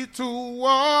me to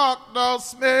walk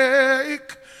does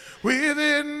make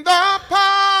within the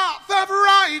path of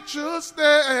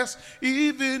righteousness,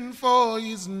 even for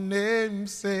his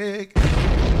name's sake.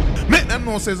 Make them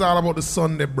know says all about the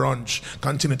Sunday brunch.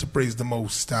 Continue to praise the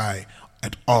Most High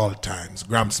at all times.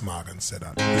 Gramps Morgan said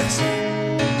that. Bless you.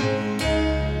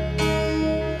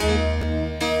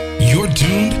 You're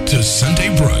tuned to Sunday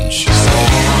Brunch.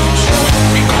 Sunday Brunch with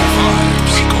Rico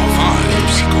Vibes. Rico Vibes.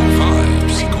 Rico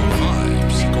Vibes. Rico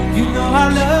Vibes. Rico Vibes. You know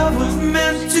our love was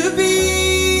meant to be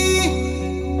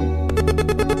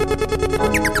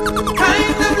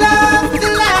kind of love to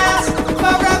last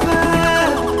forever.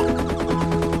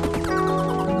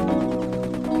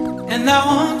 And I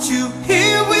want you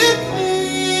here with me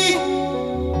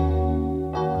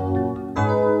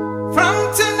from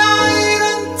tonight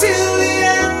until the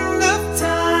end of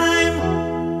time.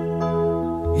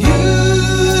 You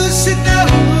should know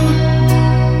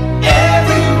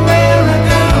everywhere I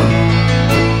go,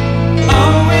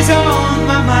 always on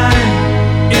my mind,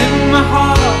 in my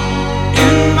heart,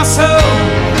 in my soul.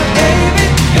 Baby,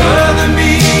 you're the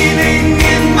meaning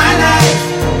in my life.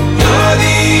 You're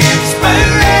the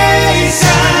inspiration.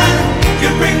 You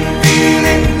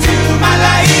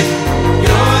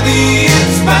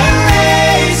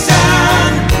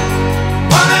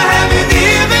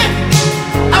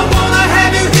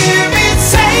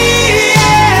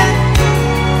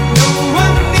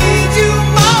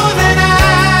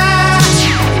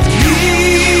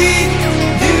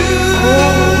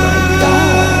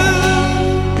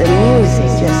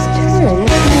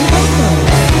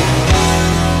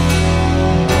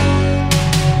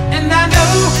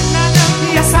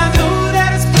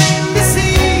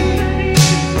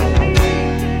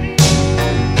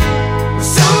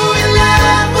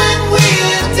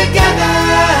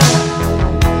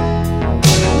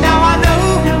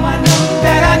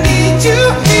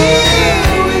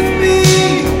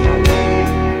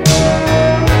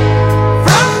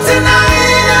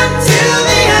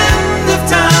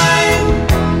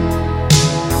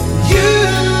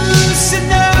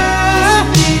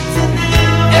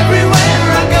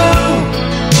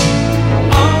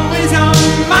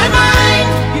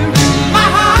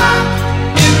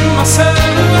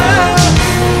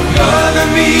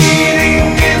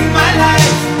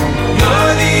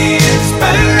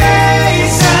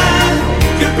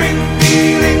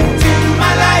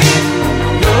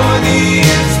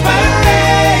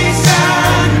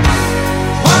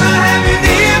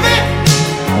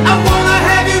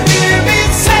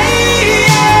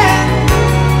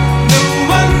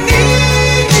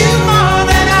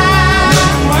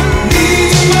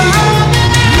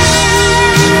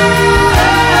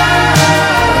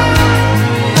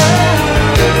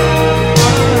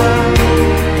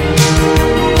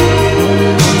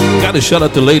a shout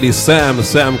out to Lady Sam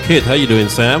Kitt. How you doing,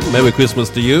 Sam? Merry Christmas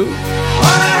to you.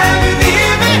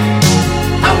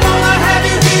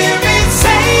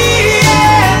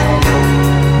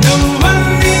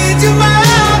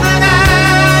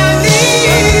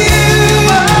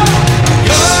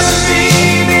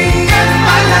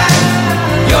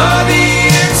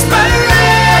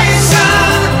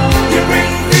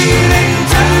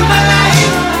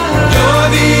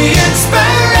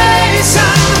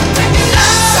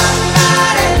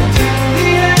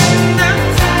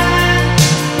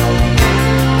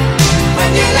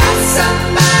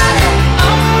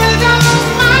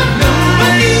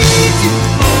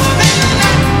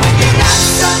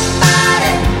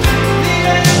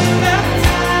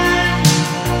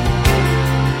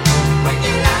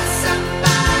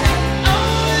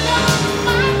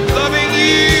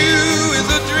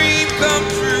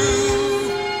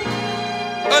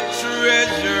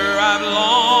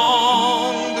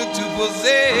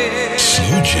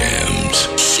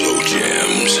 Slow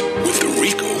jams with the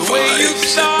Rico vibes.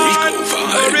 Rico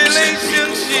vibes.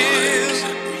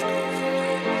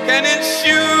 Can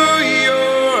ensure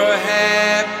your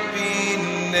happiness.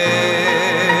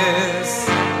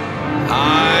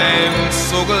 I'm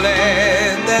so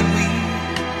glad that we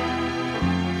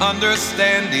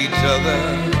understand each other.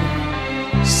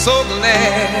 So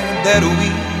glad that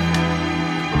we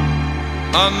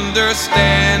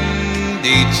understand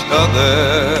each other.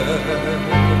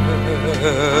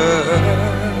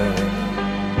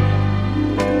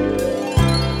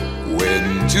 When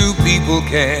two people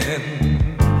can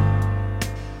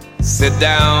sit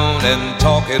down and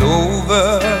talk it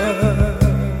over,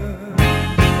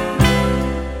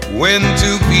 when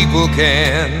two people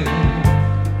can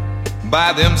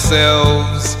by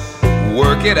themselves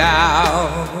work it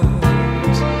out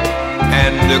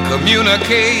and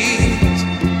communicate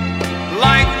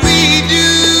like we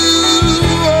do,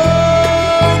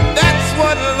 oh, that's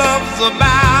what love's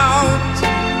about,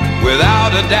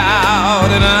 without a doubt.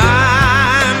 And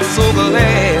I'm so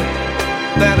glad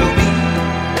that we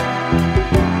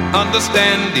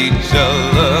understand each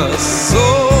other. So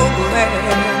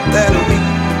glad that we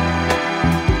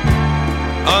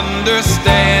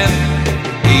understand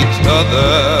each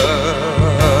other.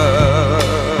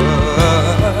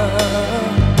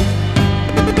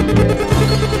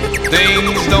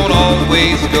 Things don't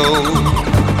always go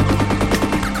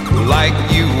like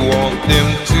you want them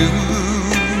to,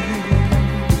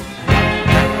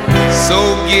 so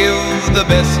give the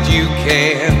best you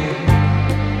can,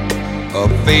 a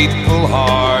faithful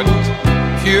heart,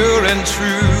 pure and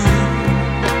true,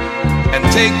 and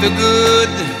take the good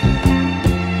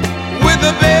with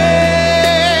the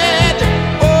bad.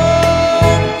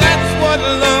 Oh, that's what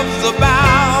love's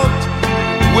about,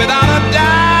 without a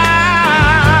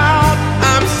doubt.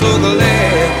 I'm so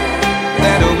glad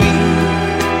that we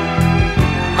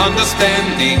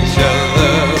understand each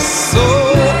other. So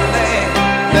glad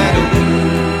that we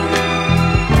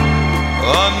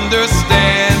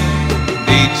understand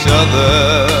each other.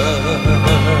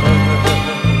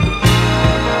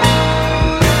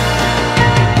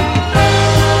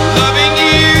 Loving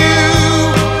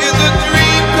you is a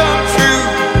dream come true.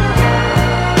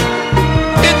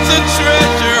 It's a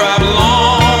treasure I've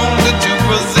longed to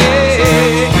possess.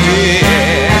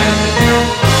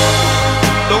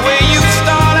 The way you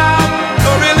start out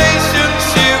a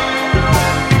relationship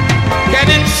can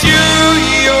ensure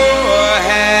your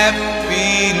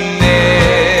happiness.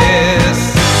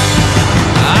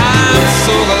 I'm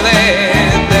so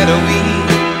glad that we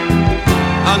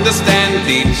understand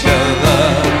each other.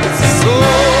 So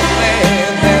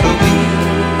glad that we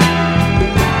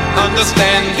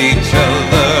understand each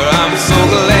other. I'm so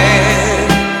glad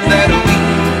that we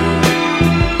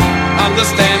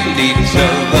understand each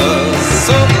other.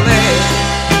 So glad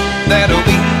that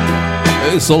we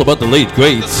It's all about the late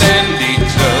greats. understand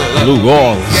each other. Lou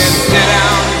Rawls. Can sit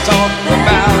down and talk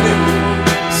about it.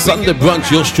 Sunday brunch,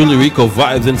 yours truly, Rico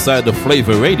Vibes inside the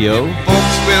Flavor Radio.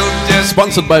 Folks will just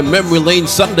Sponsored by Memory Lane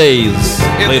Sundays.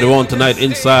 Later on tonight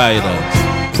inside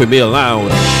Premier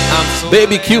Lounge. I'm so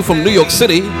Baby Q from New York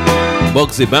City.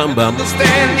 Bugsy Bam Bam.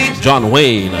 understand each John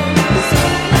Wayne.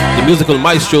 The musical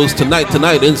maestros tonight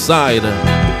inside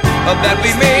other that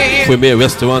we made. Premier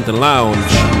Restaurant and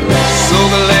Lounge. So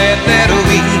glad that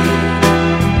we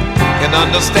can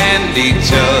understand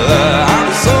each other.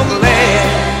 I'm so glad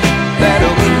that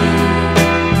we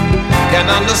can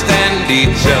understand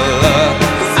each other.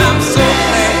 I'm so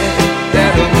glad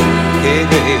that we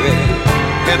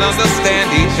can understand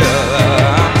each other.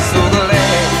 I'm so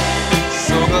glad,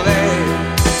 so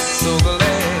glad, so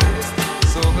glad,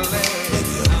 so glad.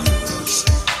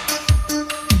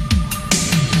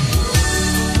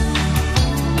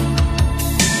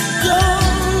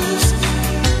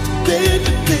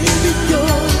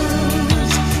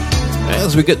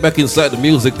 As we get back inside the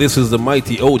music, this is the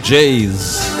mighty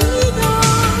OJs.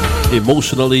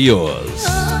 Emotionally Yours.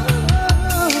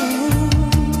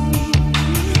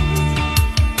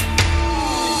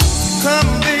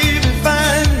 Come, baby,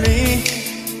 find me.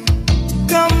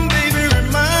 Come, baby,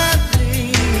 remind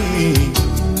me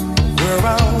where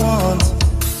I once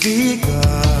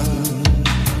begun.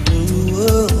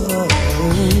 Ooh.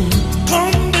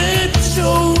 Come, baby,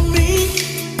 show me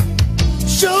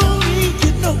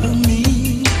you know me.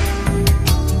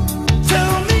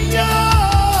 Tell me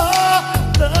you're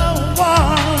the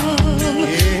one.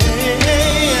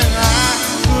 Yeah, I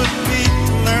could be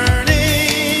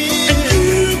learning, and you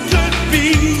could be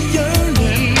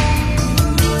yearning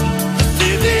to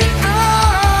see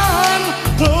behind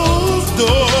closed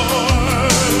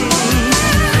doors.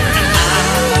 And I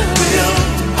will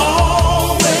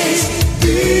always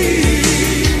be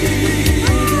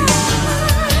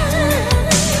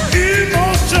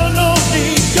emotionally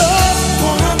yours.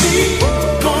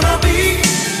 Gonna be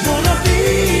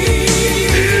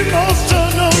emotionally yours.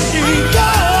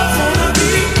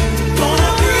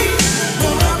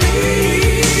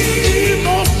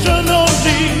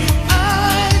 Emotionally, I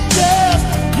just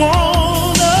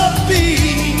wanna be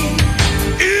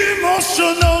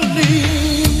emotionally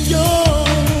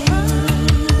yours.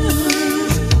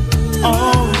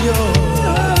 All yours.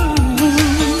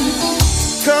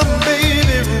 Come,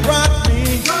 baby, rock me.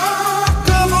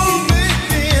 Come on,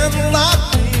 baby, and lock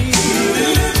me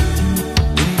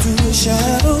into the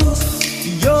shadows.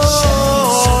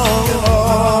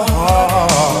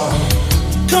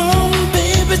 Come,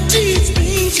 baby, teach me.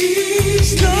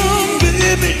 Come,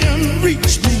 baby, and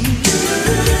reach me.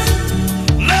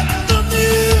 Let the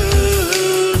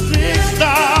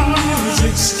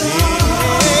music start.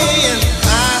 And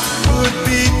I could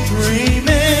be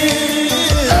dreaming.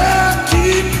 I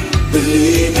keep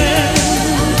believing.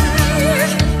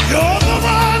 You're the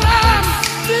one I'm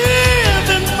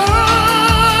living for.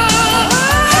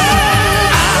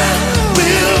 I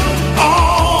will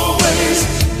always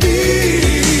be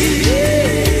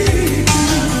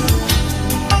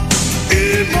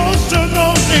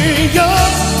emotionally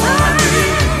yours.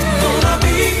 Gonna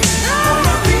be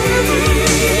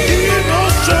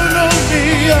emotionally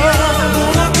yours.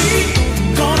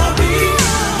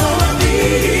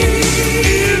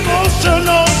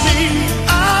 Emotionally,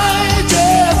 I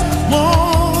just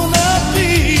wanna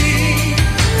be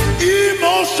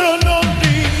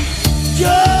emotionally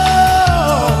yours.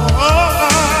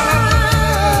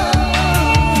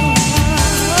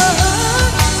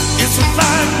 It's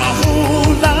like my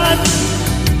whole life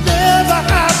never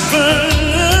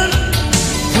happened.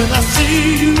 When I see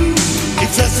you,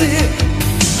 it's as if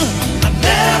I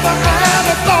never had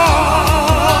a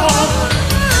thought.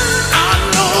 I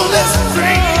know this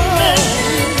dreaming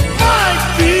might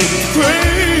be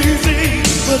crazy,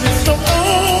 but it's the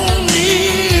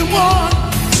only one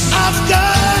I've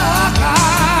got.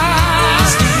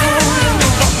 It's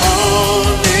the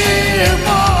only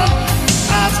one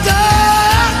I've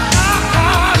got.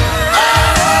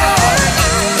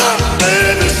 Come,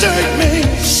 baby, shake me.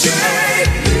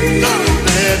 Come,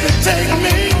 baby, take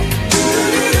me.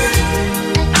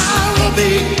 I will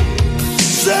be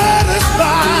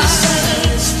satisfied.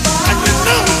 And you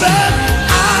know that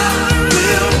I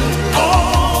will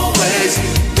always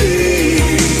be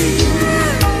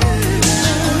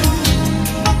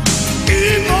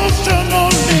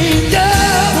emotionally,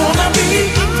 yeah. Gonna be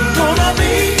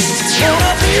emotionally, yeah.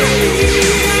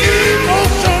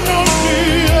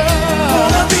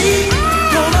 Gonna be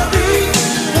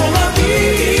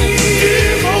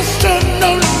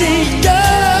emotionally, yeah.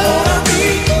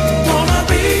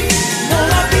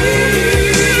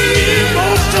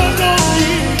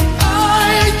 Emotionally, I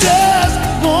just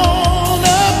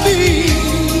wanna be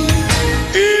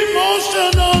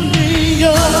emotionally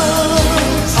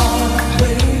yours.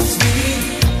 Always be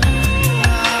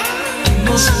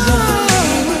emotionally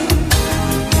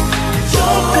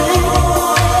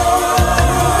yours.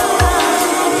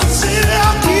 See,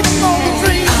 I'll keep on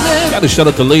dreaming. Got to shout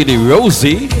out to Lady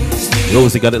Rosie.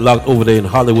 Rosie got it locked over there in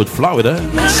Hollywood, Florida.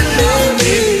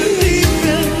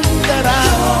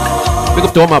 Big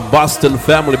up to all my Boston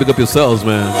family. Big up yourselves,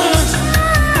 man.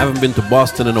 Haven't been to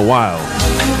Boston in a while.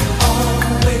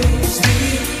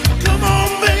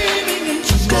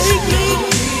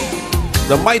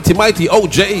 The mighty, mighty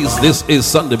OJs. This is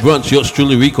Sunday Brunch. Yours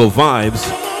truly, Rico Vibes.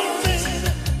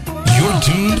 You're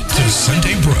tuned to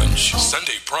Sunday Brunch.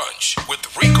 Sunday Brunch with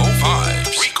Rico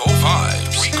Vibes. Rico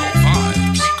Vibes. Rico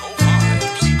Vibes. Rico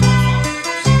Vibes. Rico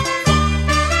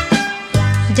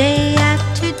Vibes. Day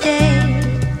after day,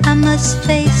 I must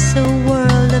face a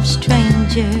world full of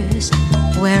strangers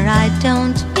where I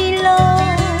don't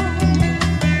belong.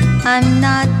 I'm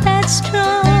not that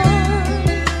strong.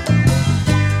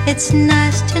 It's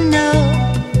nice to know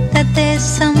that there's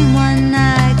someone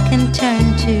I can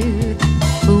turn to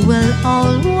who will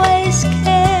always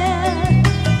care.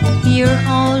 You're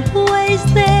always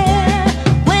there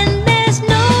when there's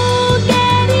no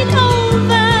getting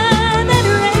over that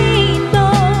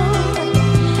rainbow.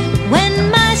 When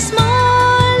my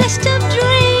smallest of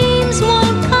dreams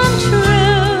won't come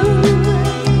true,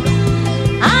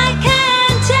 I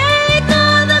can't take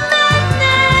all the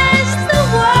madness the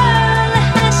world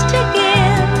has to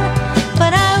give,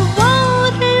 but I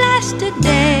won't last a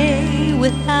day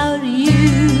without you.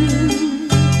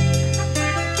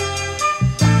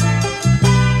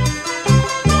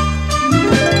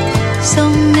 So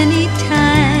many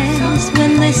times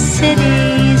when the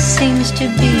city seems to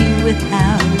be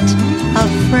without a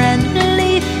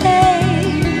friendly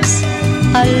face,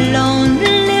 a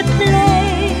lonely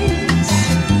place,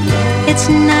 it's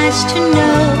nice to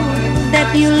know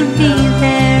that you'll be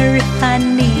there if I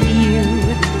need you,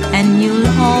 and you'll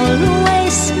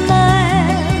always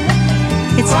smile.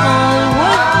 It's all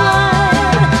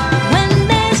worthwhile when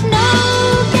there's no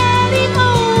getting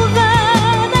over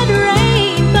that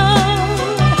rainbow.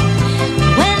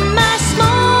 When my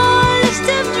smallest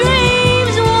of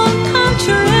dreams won't come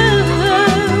true,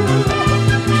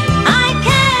 I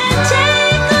can't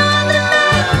take all the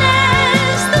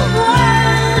madness the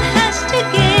world has to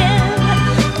give,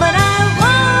 but I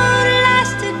won't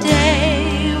last a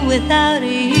day without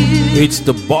you. It's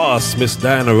the boss, Miss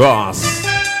Diana Ross.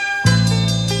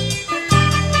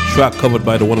 Track covered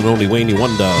by the one and only Wayne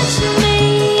Wonder.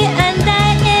 Me and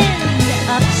I end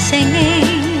up singing.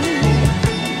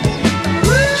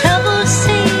 Troubles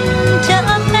seem to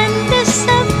up and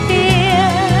disappear.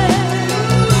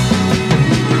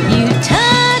 You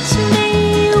touch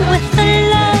me with the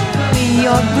love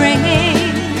you're bringing.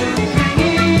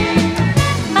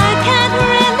 I can't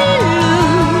really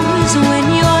lose when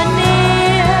you're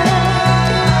near.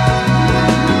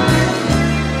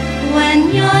 When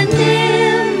you're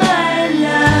near, my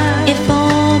love. If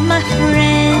all my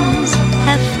friends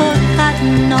have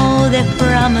forgotten all their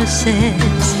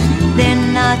promises, they're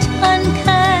not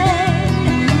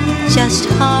unkind, just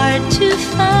hard to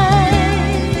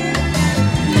find.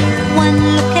 One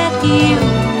look at you,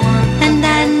 and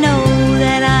I know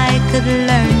that I could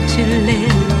learn to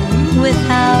live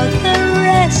without the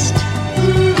rest.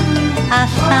 I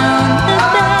found the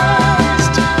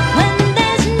best when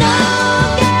there's no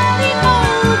getting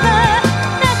over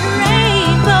that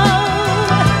rainbow.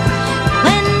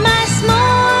 When my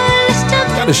smallest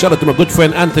of Got a shout out to my good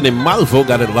friend Anthony Malvo,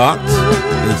 got it locked.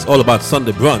 It's all about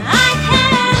Sunday brunch.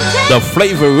 The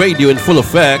flavor radio in full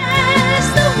effect.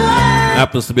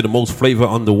 Happens to be the most flavor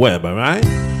on the web, alright?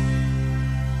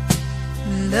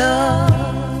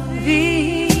 love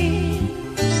is.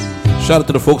 Shout out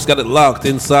to the folks got it locked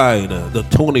inside the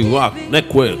Tony Rock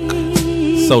Network,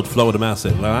 South Florida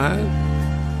Massive, alright?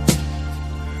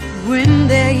 When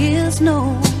there is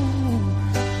no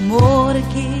more to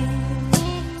give.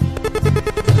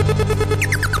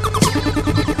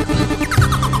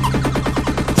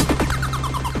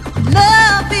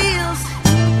 Love is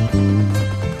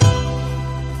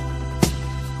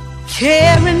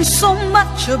caring so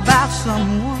much about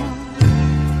someone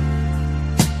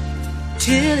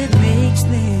till it makes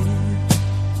them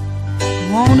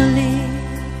wanna live.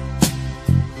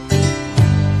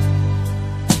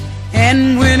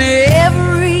 And when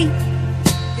everything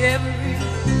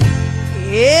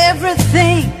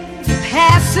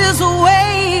passes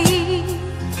away,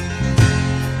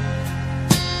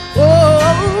 well,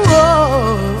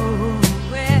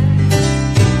 and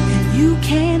you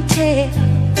can't tell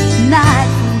night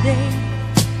from day.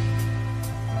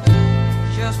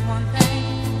 Just one thing,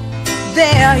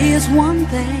 there is one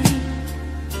thing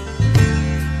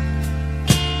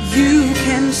you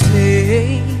can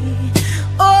say.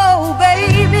 Oh,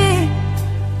 baby,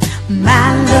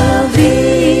 my love is.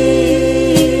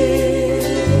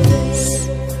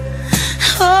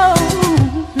 Oh,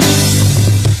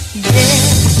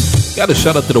 yeah. Got a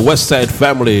shout out to the West Side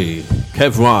family,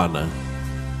 Kevron,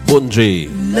 Bunji,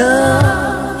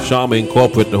 Charmaine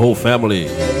Corporate, the whole family.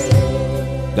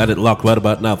 Got it locked right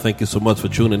about now. Thank you so much for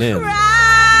tuning in.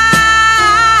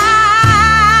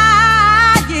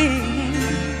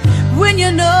 When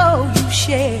you know you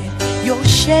shared your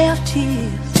share of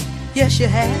tears, yes you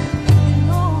have.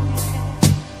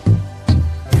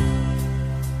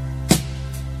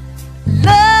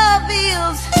 Love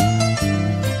is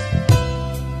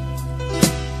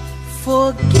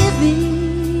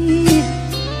forgiving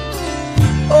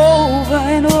over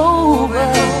and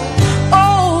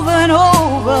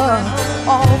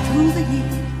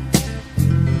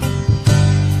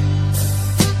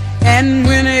And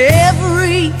when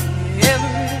everything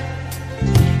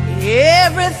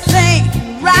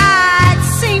right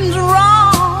seems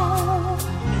wrong,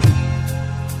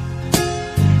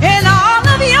 and all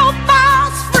of your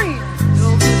false friends,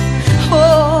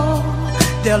 oh,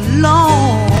 they're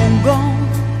long gone.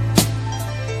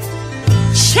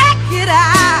 Check it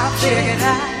out,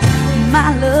 my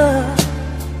love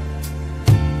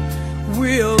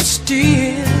will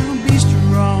still be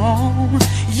strong.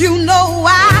 You know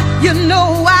why,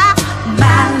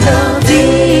 my love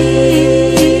is.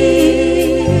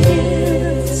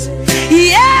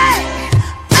 Yeah.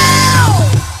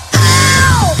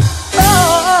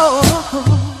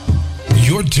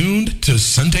 You're tuned to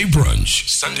Sunday Brunch.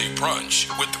 Sunday Brunch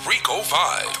with Rico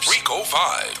Vibes. Rico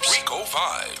Vibes. Rico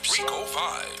Vibes. Rico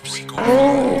Vibes. Rico Vibes.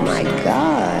 Oh my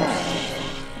gosh.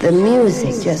 The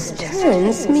music just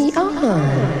turns me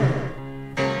on.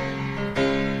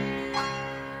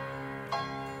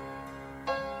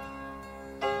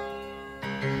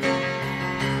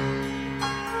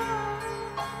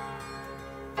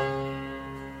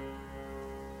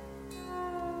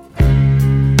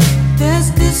 There's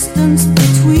distance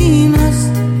between us,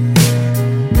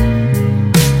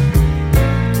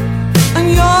 and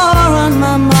you're on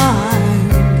my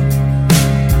mind.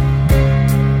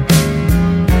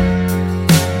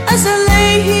 As I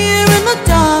lay here in the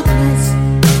darkness,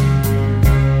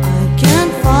 I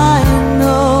can't find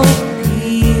no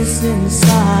peace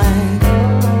inside.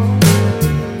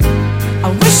 I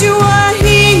wish you were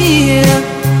here,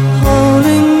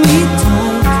 holding me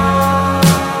tight.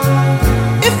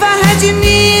 If I had you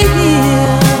near,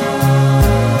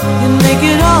 you'd make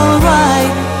it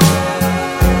alright.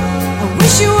 I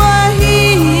wish you were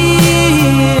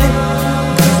here,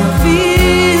 'cause I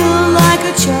feel like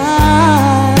a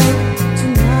child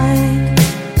tonight.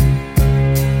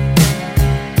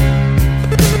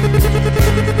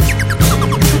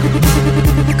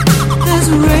 There's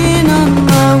rain on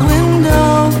my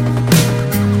window,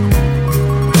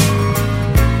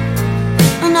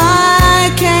 and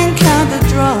I can't count the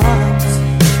drops,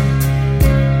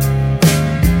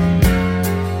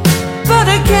 but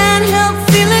I can't help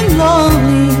feeling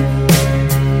lonely.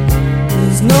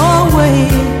 There's no way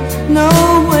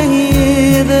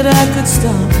that I could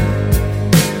stop.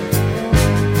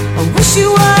 I wish you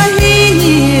were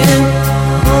here,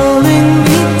 holding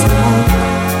me tight.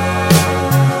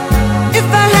 If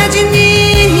I had you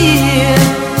near,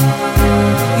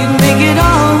 you'd make it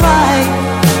alright.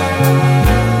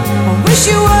 I wish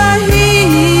you were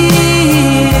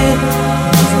here,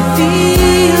 'cause I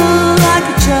feel like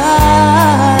a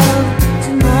child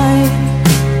tonight.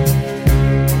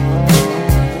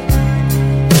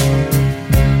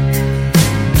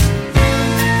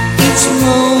 Each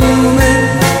moment,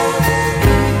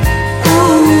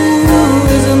 ooh,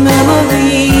 is a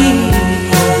memory.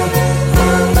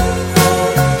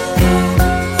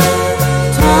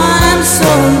 Time's so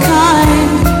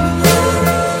unkind.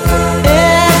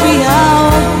 Every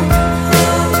hour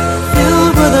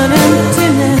filled with an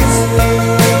emptiness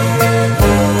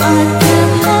I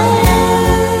can't hide.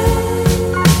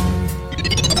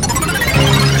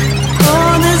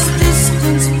 Oh, this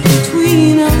distance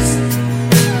between us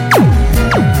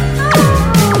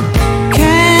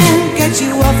can't get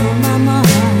you off of my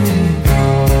mind.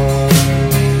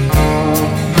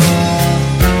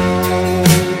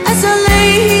 As I lay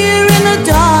here in the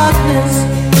darkness,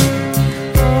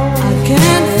 I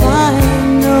can't find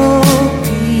no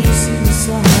peace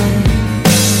inside.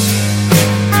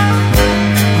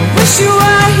 I wish you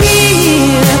were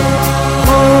here,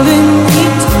 holding me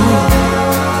tight.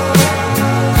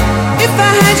 If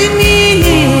I had you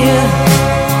near,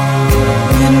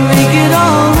 you'd make it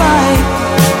alright.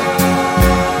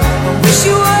 I wish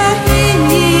you were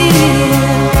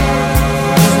here,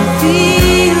 'cause I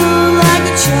feel like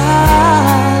a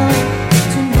child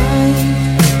tonight.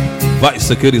 Vice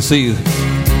Security C,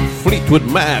 Fleetwood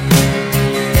Mac.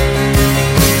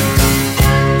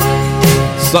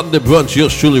 Sunday Brunch,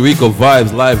 yours truly, Rico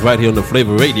Vibes, live right here on the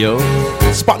Flavor Radio.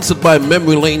 Sponsored by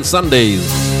Memory Lane Sundays.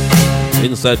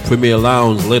 Inside Premier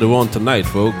Lounge later on tonight,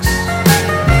 folks.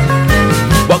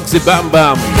 Bugsy Bam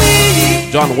Bam,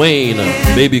 John Wayne,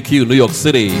 Baby Q, New York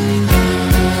City.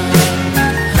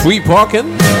 Free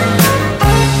parking,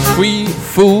 free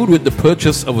food with the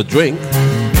purchase of a drink,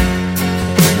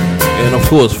 and of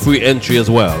course, free entry as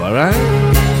well, alright?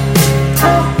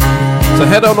 So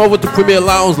head on over to Premier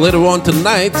Lounge later on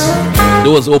tonight.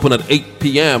 Doors open at 8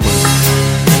 p.m.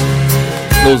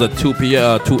 Close at 2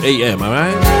 a.m.,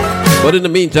 alright? But in the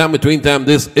meantime, between time,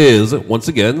 this is, once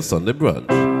again, Sunday Brunch.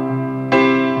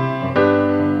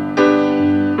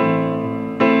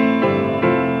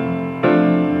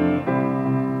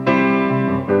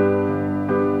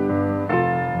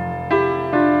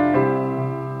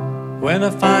 When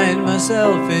I find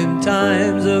myself in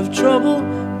times of trouble,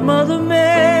 Mother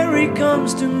Mary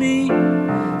comes to me,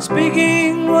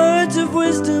 speaking words of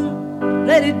wisdom,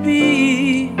 let it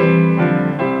be.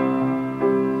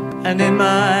 And in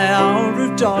my hour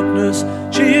of darkness,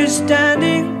 she is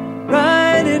standing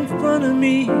right in front of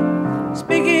me,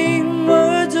 speaking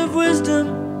words of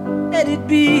wisdom, let it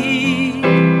be.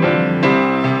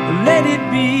 Let it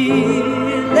be,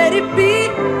 let it be,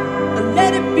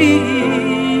 let it be,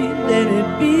 let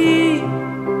it be.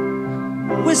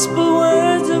 Whisper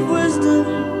words of wisdom,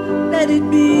 let it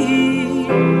be.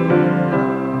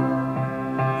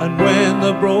 And when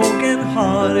the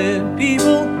broken-hearted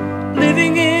people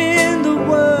living in the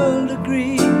world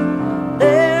agree,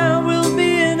 there will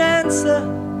be an answer,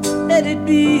 let it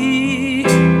be.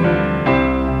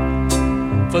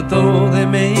 For though they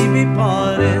may be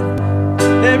parted,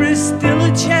 there is still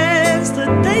a chance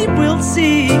that they will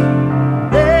see.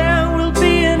 There will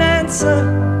be an answer,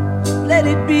 let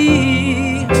it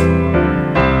be.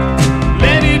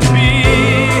 Let it be,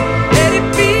 let it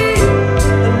be,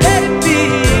 let it be,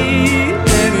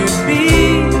 let it be.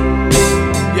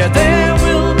 Yeah, there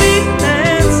will be an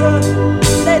answer,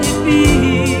 let it be.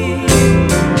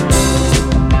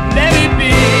 Let it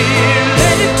be,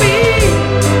 let it be,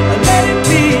 let it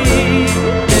be,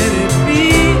 let it be.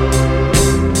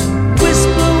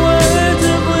 Whisper words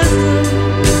of wisdom,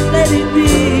 let it be.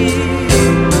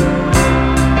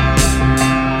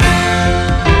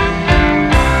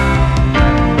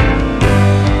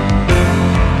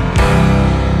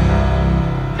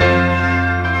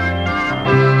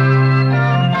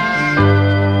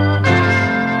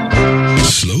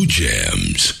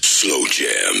 Slow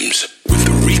jams with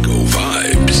the Rico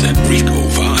Vibes at Rico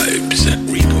Vibes at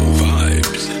Rico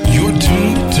Vibes. You're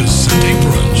tuned to Sunday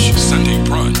Brunch. Sunday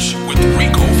Brunch with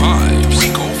Rico Vibes.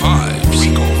 Rico Vibes.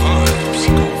 Rico Vibes.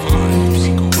 Rico Vibes.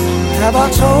 Rico Vibes. Have I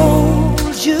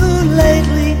told you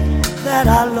lately that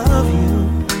I love you?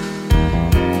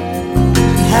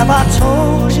 Have I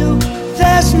told you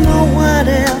there's no one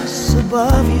else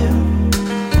above you?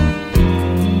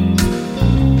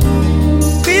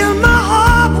 Fill my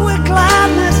heart with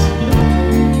gladness,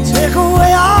 take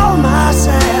away all my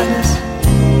sadness,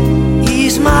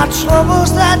 ease my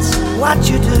troubles, that's what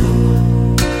you do.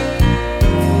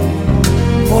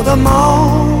 For the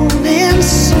morning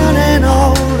sun and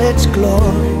all its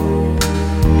glory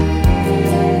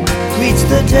greets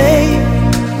the day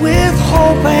with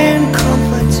hope and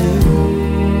comfort too.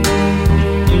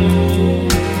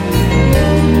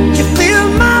 You fill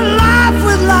my life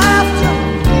with laughter.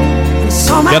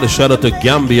 Got a shout out to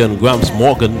Gambia and Gramps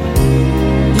Morgan.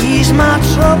 Ease my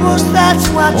troubles, that's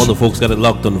what All the folks got it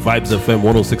locked on Vibes FM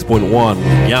 106.1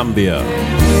 Gambia.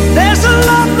 There's a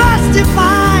love that's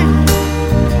divine,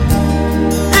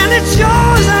 and it's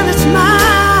yours and it's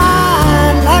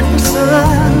mine, like the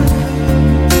sun.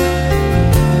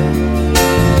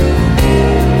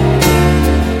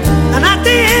 And at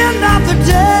the end of the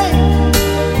day,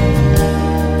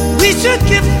 we should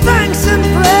give thanks and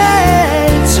praise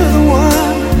to the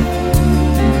one,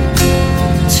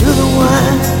 to the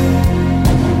one.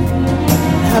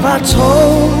 Have I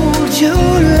told you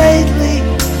lately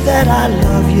that I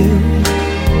love you?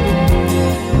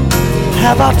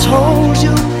 Have I told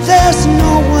you there's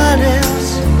no one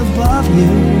else above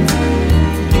you?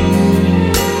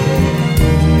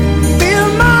 Fill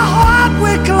my heart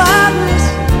with gladness,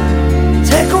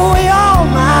 take away all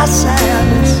my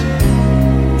sadness,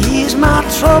 ease my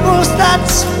troubles,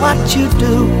 that's what you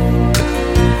do.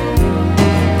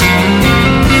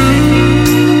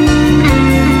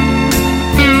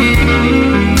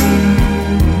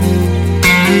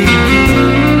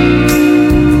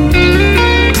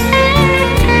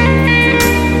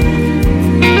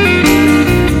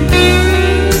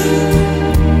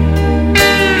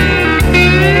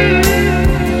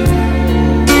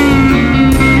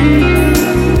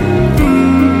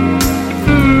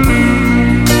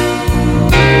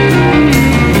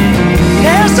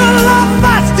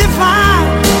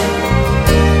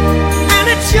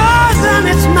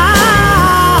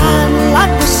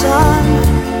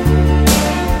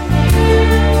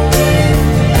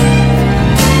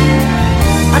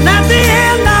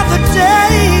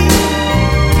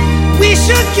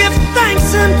 Give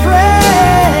thanks and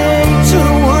pray to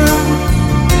the one,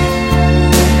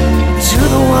 to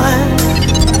the one.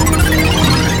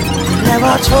 Have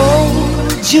I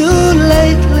told you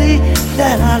lately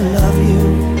that I love you?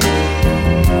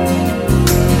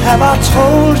 Have I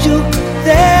told you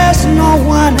there's no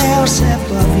one else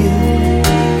above you?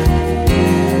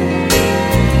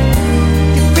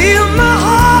 You fill my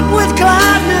heart with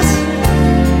gladness,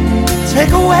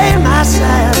 take away my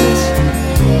sadness,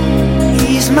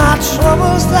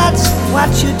 suppose that's what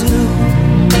you do.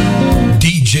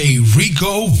 DJ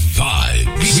Rico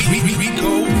Vibes.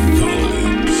 Rico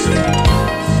Vibes.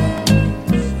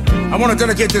 I want to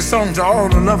dedicate this song to all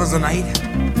the lovers tonight.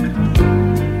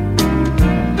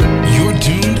 You're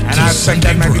tuned and to I think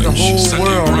that might be the whole Sunday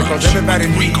world brunch. because everybody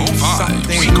needs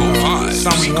something,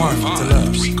 someone to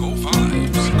love.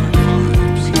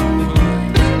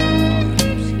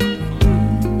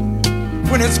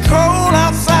 When it's cold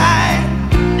outside,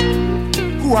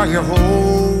 who are you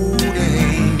holding?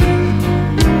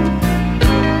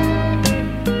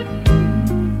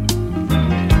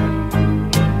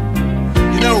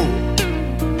 You know,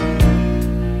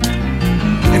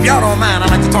 if y'all don't mind,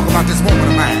 I'd like to talk about this woman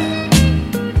of mine.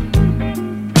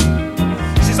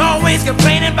 She's always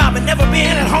complaining about me never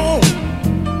being at home.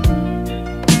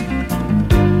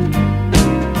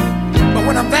 But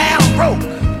when I'm there, I'm broke.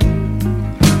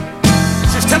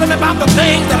 She's telling me about the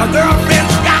things that her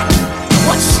girlfriend's got and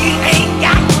what she ain't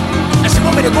got. And she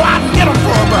want me to go out and get them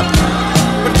for her, but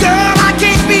girl, I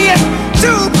can't be in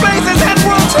two places at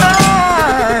one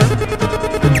time.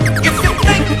 If you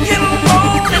think you're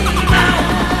lonely now,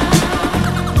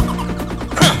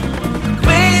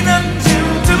 wait until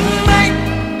tonight,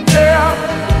 girl.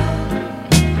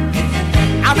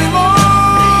 I'll be long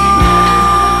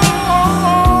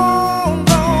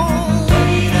gone,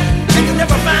 and you'll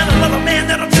never find another man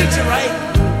that'll treat you right.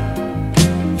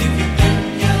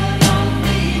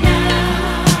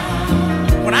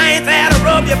 When I ain't there to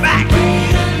rub your back,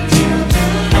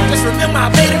 just remember I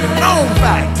made it a known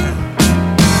fact.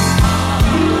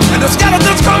 And the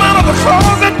skeletons come out of the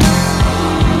closet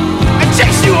and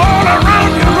chase you all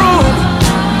around your room.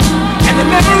 And the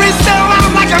memories still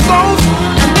out like a ghost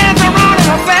and dance around in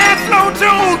a fast, slow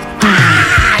tune.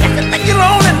 Ah, you can think you're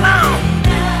lonely now.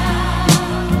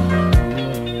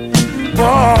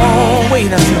 Oh,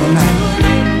 wait until night.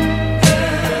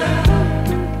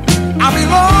 I'll be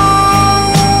long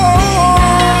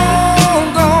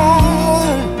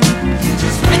gone,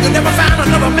 and you'll never find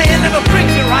another man that'll treat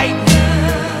you right.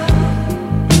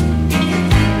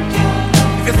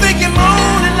 If you think you're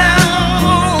lonely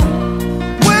now,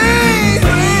 wait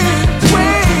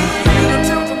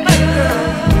until tonight, girl.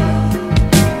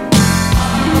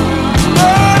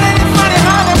 Lord, ain't it funny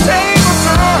how the tables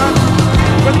turn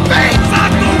when things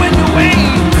are going your way?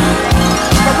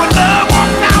 But when love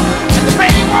walks out and the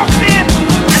pain walks in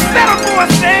and settle for a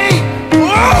stay,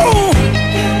 whoa!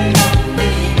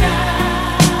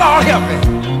 Lord help me.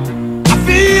 I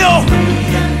feel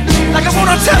like I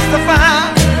wanna testify.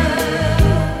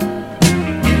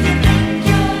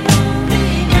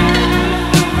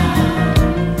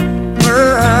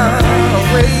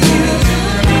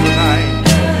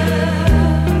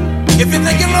 If you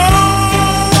think you're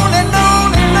lonely now,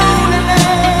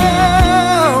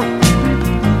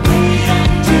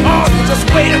 oh, you just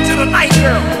wait until the night,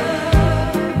 girl.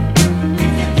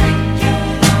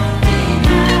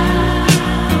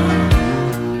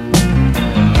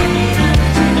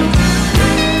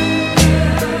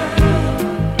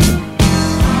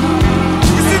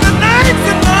 You see, the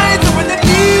nights when the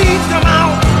needs come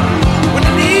out,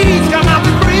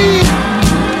 to breathe,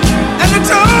 and the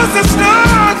toes and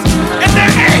stars, and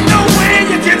there ain't no way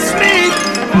you can sleep.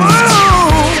 Oh,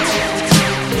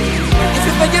 if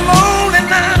you think you're lonely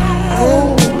now,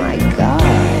 Oh my God.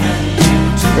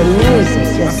 The music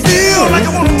just feel like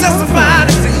I wanna testify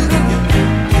to you.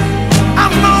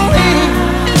 I'm lonely,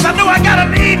 'cause I know I gotta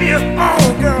leave you.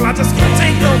 Oh, girl, I just can't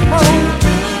take no more.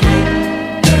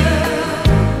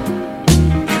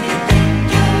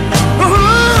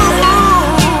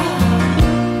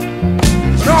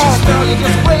 No, girl, you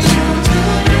just wait.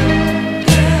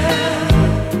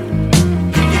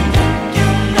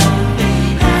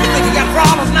 You think you got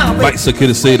problems now, baby? Bicycle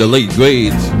to say the late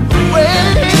grades.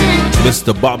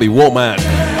 Mr. Bobby Womack.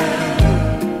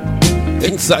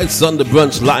 Inside Sunday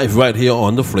Brunch live right here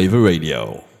on the Flavor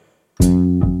Radio.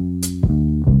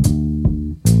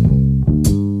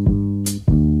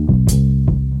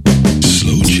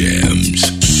 Slow jams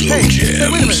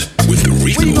with the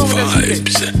Rico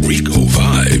Vibes. Rico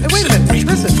Vibes. Hey, wait a minute, Rico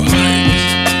listen. Vibes.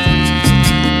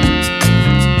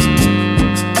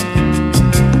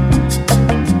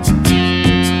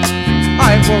 All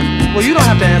right, well, you don't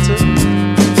have to answer.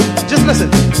 Just listen.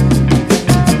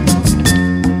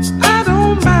 I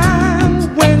don't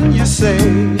mind when you say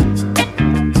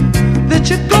that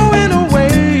you're going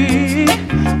away.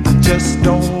 I just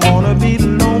don't wanna be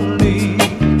lonely.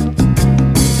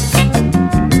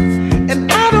 And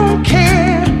I don't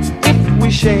care if we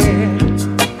share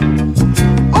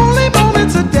only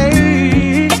moments a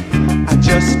day. I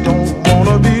just don't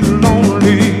wanna be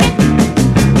lonely.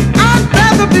 I'd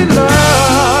rather be loved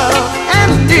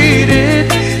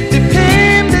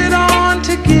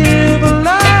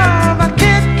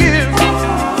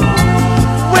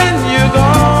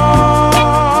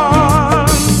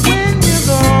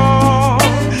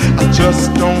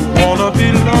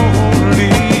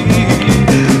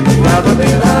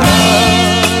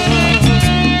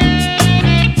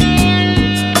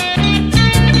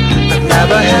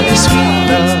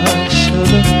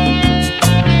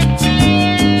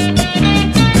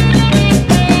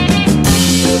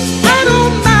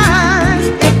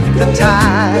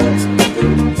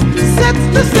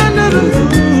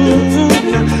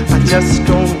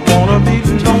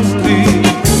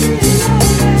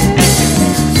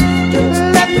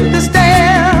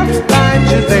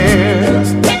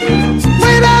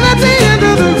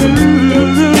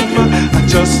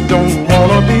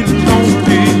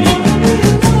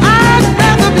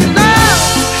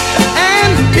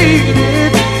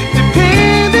needed,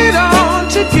 depended on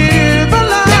to give a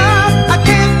love I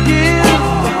can't give.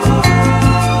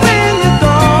 When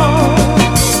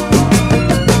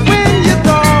you're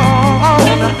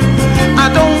gone, I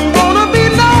don't wanna be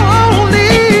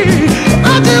lonely.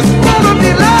 I just wanna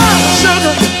be loved,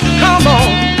 sugar. Come on.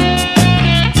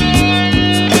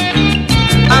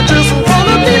 I just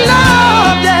wanna be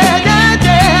loved, yeah, yeah,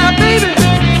 yeah, baby.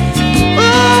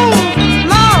 Ooh,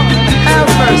 Lord, have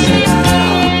mercy.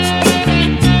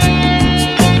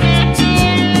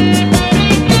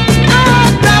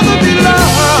 I'd rather be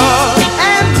loved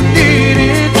and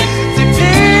needed,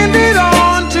 depended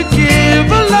on to give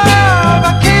a love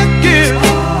I can't give.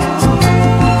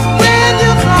 When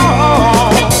you're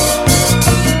gone,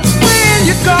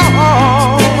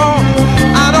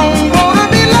 I don't wanna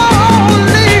be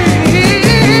lonely.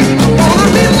 I wanna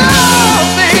be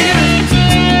loved, baby.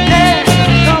 Yeah,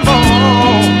 come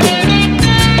on.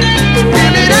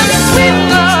 Give me that sweet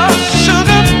love,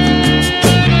 sugar.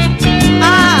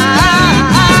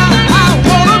 I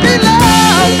wanna be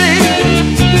loved, baby.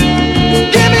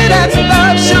 Give me that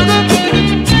love, sugar.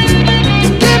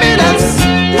 Give me that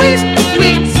sweet,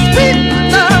 sweet, sweet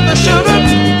love, sugar.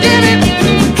 Give me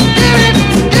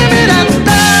that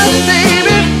love,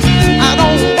 baby. I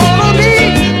don't wanna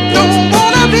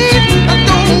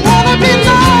be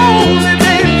lonely,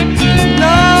 baby.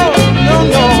 No.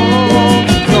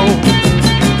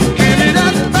 Give me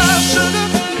that love, sugar.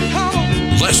 Come on.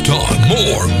 Let's talk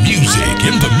more music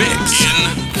in the mix.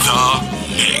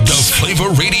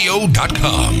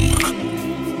 TheFlavorRadio.com.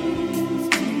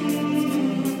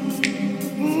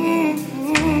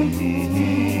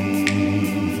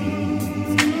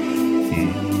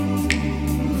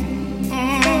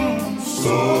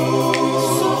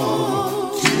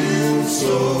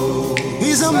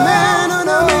 He's a man on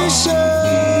a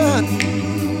mission.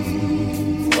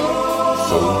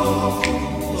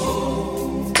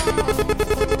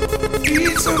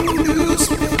 He's a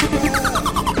newspaper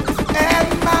at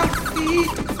my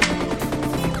feet.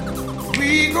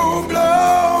 We go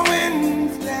blowing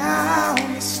down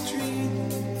the street.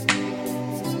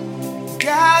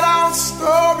 Got our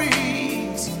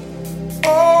stories,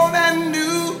 old and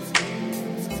new.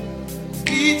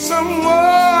 Need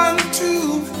someone to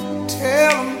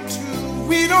tell them to.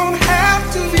 We don't have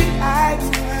to be eye to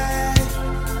eye,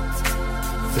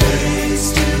 face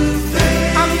to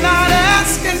face. I'm not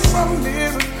asking for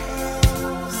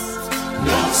miracles,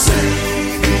 no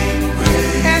saving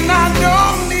grace, and I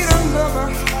don't need another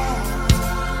heart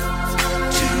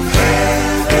to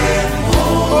have and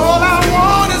hold. All I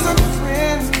want is a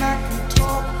friend I can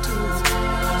talk to,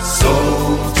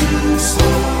 soul to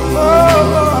soul. Oh,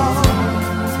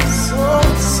 soul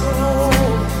to soul.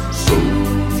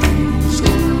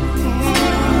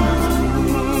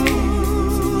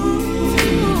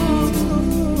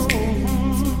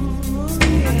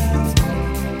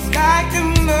 Like a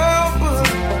lover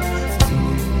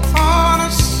on a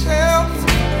shelf,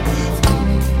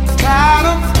 tired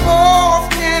of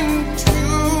walking to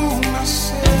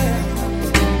myself,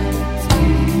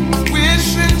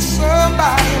 wishing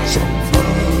somebody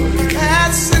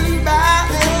passing by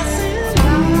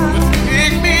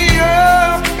pick me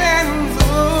up and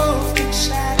look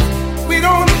inside. We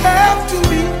don't have to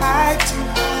be eye to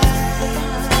eye,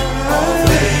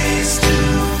 face to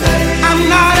face. I'm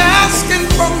not asking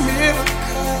for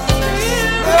miracles,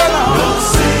 no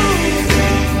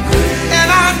saving grace, and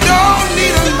I don't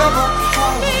need another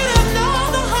heart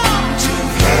to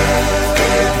have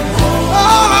and hold.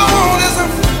 All I want is a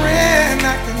friend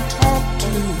I can talk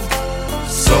to,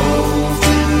 soul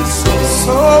to soul,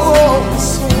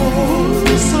 soul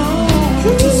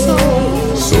to soul.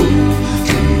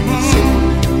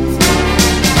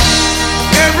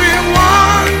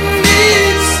 Everyone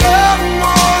needs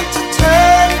someone to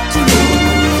turn to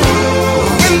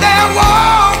when they're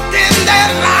walking their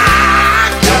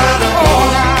life.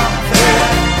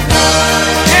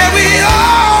 And we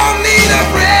all need a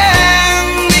friend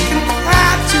we can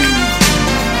cry to.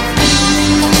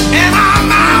 And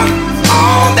I'm out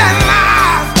on that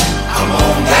line. I'm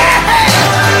on that line.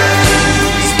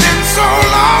 It's been so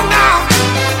long now.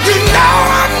 You know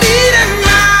I need it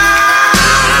now.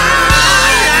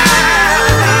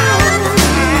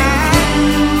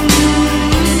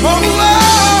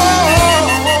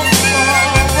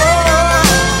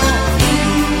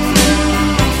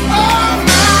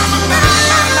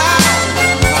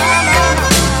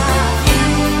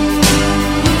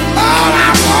 All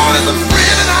I want is a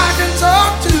friend that I can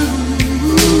talk to.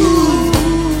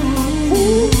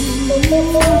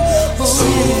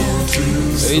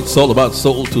 It's all about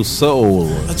soul to soul.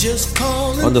 I just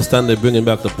call Understand they're bringing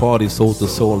back the party Soul to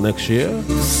Soul next year,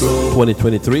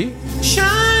 2023,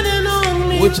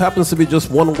 which happens to be just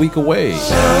 1 week away.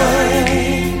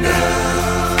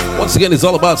 Once again, it's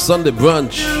all about Sunday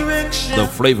Brunch, the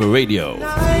Flavor Radio,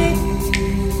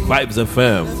 Vibes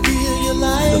FM,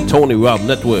 the Tony Robb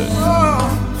Network.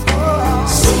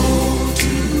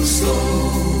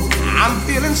 I'm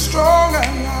feeling stronger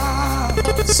now,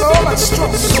 so much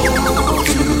stronger.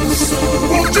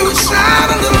 Won't you shine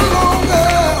a little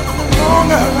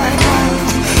longer right now?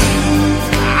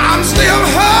 I'm still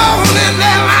holding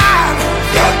that line.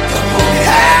 Got the hold.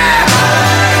 Yeah.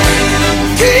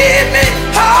 Keep me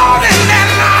holding that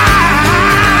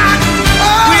line.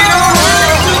 We don't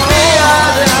have to be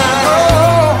out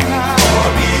or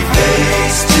be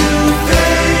face to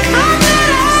face. I'm not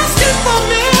asking for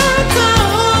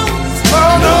miracles.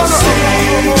 Oh no, no,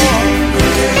 no.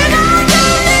 And I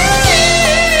don't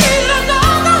need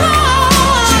another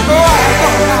heart. All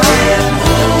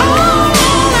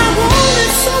I want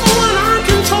is someone I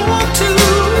can talk to.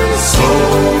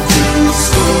 Soul to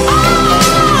soul. Oh,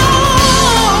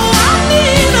 I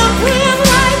need a friend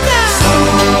right now.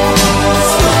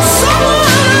 Someone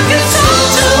I can talk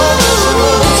to.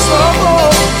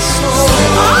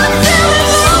 I'm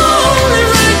feeling lonely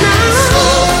right now.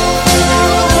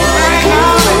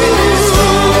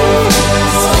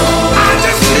 I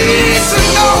just need to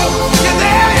know you're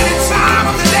there any time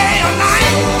of the day or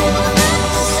night.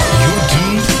 You're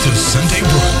tuned to Sunday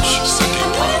Brunch. Sunday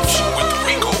Brunch with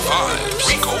Rico Vibes.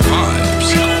 Rico Vibes.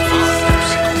 Rico Vibes.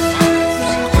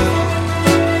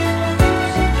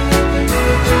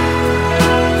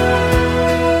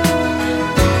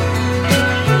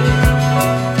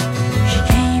 She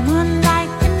came one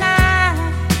like the night,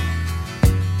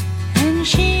 and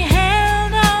she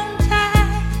held on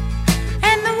tight,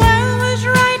 and the world was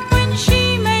right when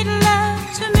she made love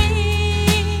to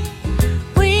me.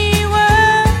 We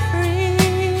were free.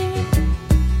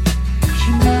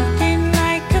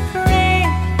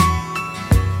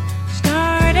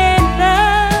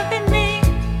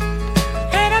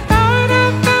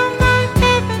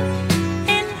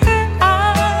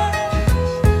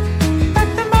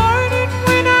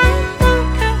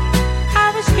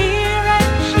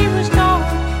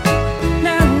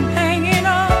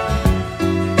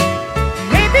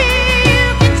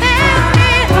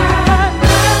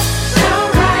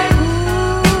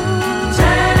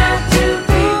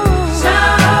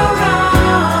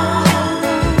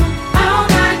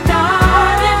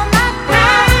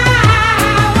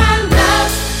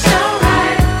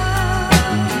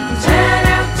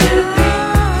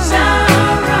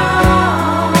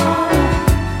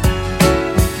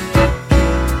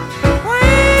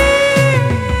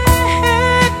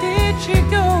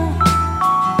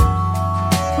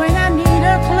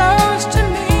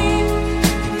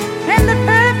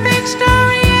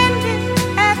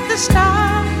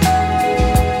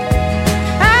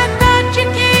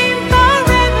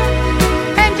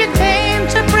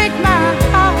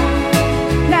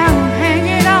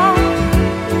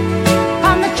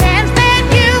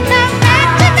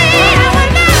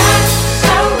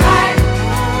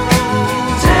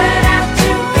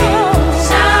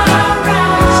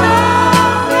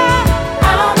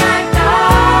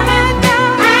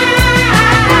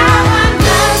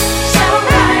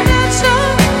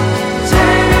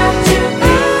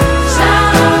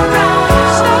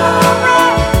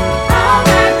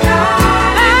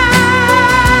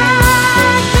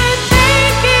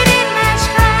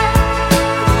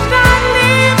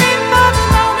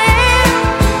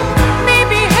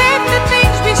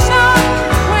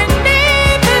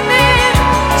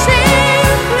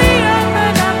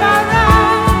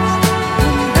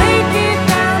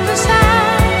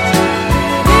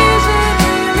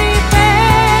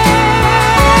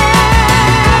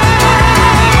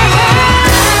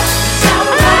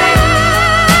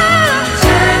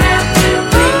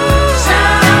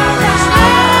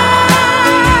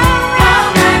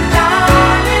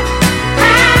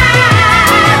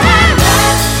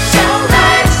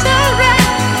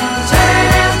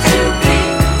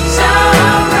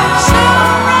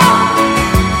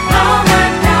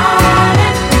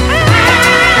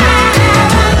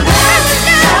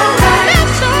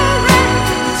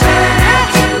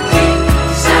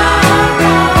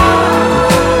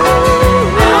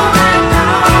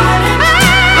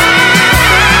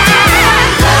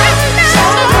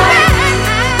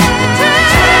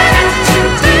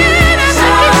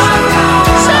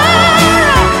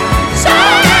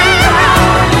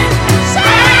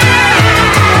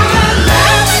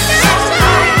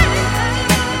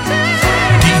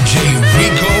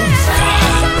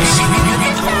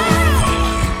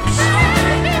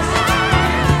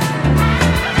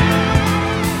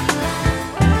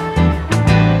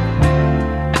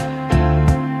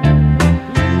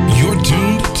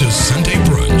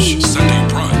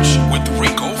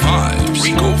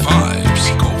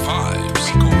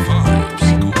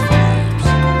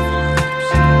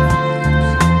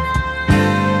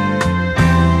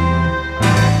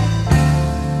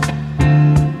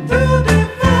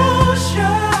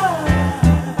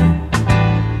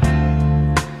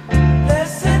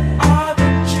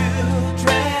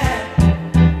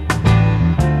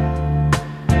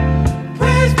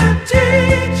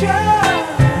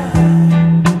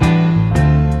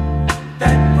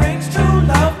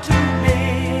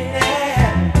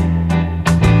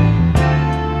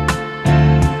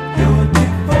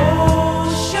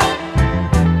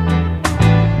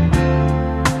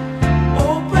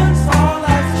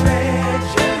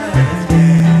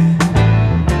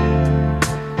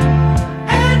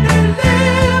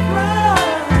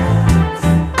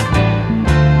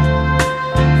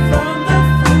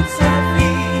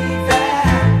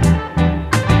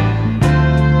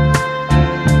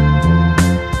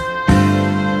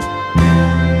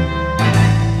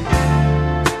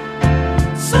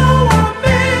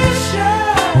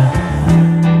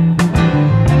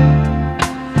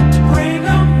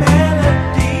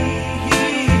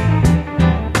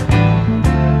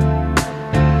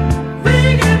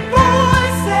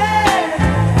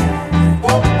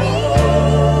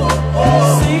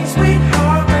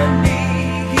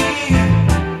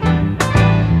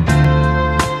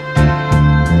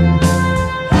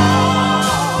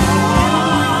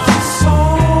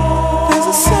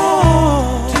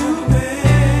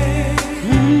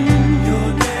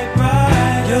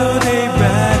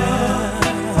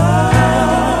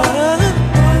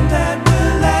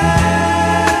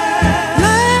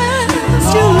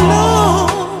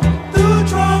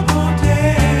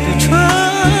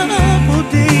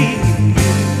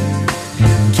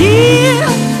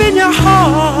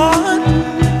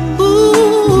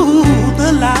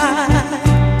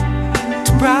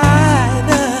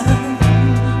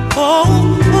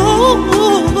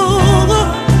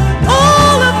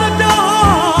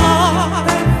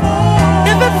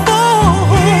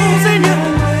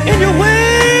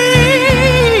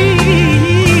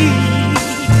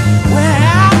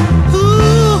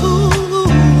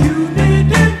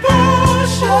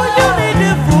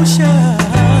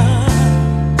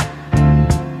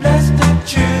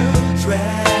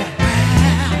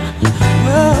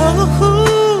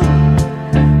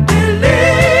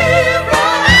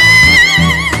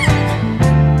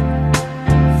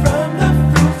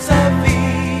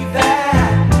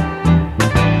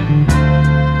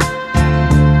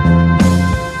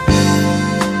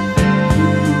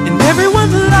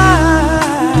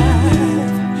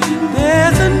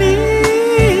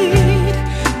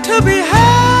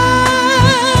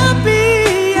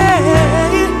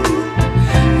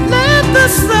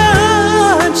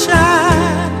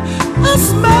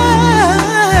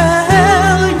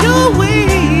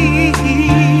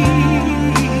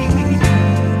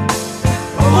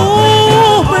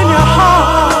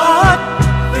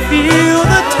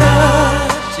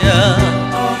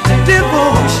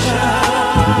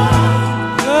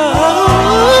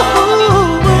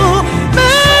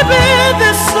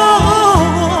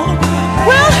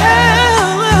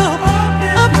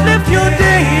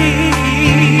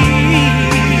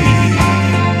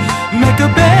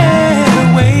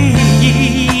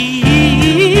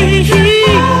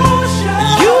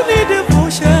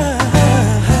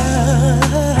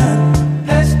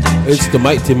 the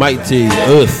mighty, mighty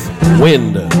earth,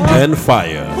 wind, and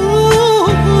fire.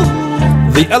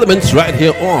 The elements right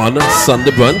here on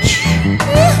Sunday Brunch.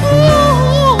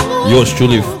 Yours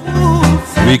truly,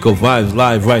 Rico Vibes,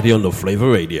 live right here on the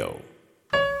Flavor Radio.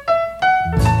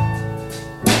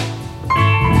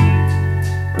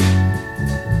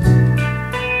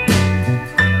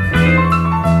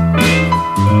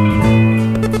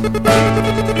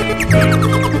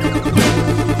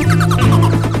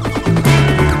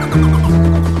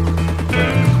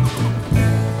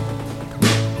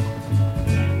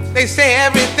 They say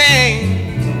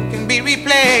everything can be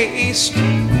replaced.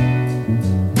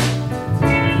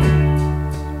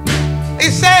 They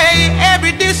say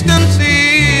every distance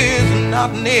is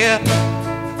not near.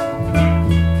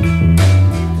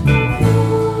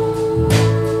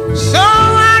 So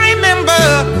I remember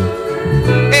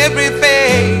every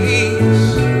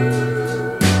face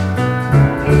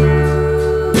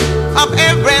of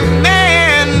every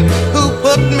man who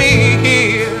put me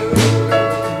here.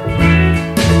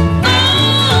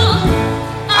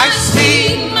 I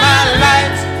see my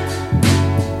light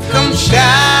come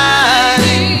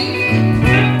shining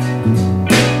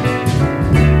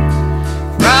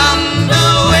from the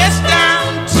west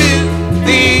down to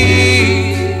the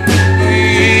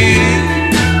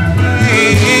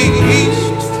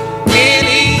east.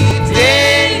 Any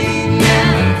day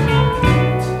now,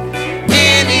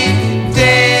 any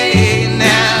day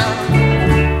now,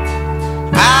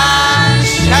 I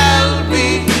shall be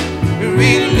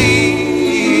released.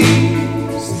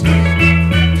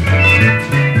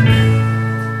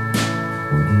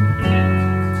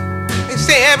 They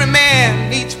say every man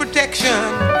needs protection.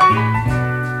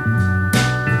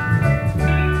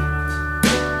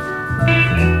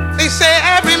 They say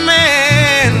every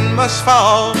man must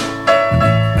fall.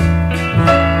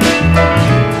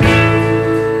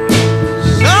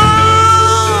 So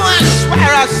I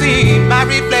swear I see my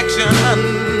reflection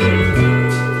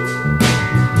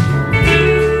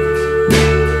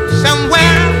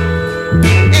somewhere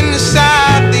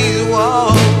inside these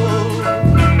walls.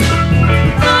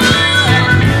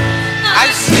 I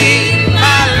see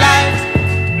my light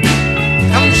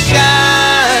come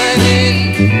shining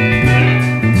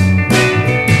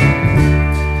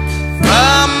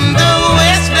from the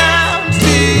west down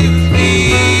to the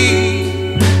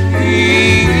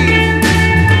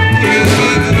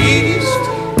east.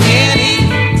 Any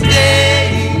day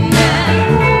now,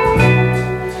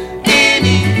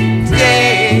 any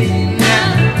day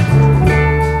now,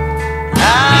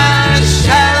 I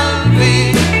shall be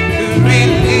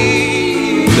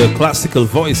released. The classical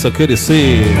voice of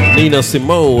courtesy, Nina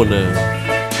Simone.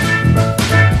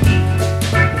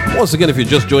 Once again, if you're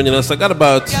just joining us, I got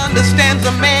about He understands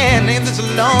a man in this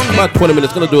lonely 20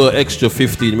 minutes. Gonna do an extra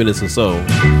 15 minutes or so.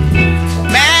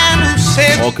 man who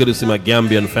said All courtesy my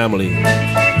Gambian family.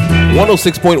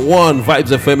 106.1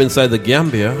 Vibes FM inside the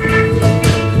Gambia.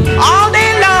 all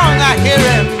day long I hear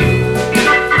him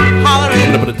hollering.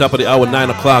 Coming up at the top of the hour, 9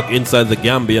 o'clock inside the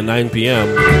Gambia, 9 p.m.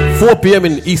 4 p.m.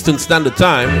 in Eastern Standard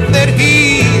Time. That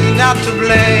he's not to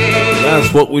blame.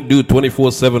 That's what we do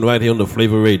 24/7 right here on the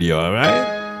Flavor Radio,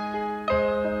 alright?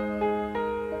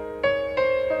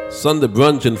 Sunday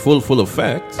brunch in full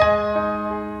effect.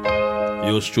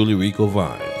 Yours truly, Rico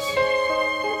Vibes.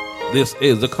 This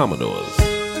is the Commodores.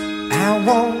 I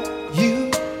want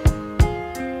you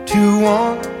to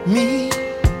want me.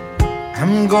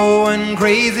 I'm going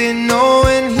crazy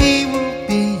knowing he will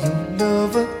be your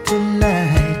lover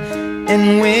tonight.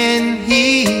 And when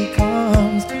he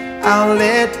comes, I'll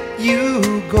let you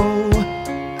go.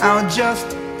 I'll just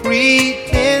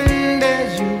pretend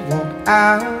as you walk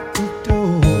out the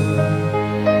door.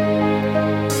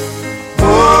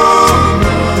 Oh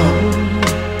no,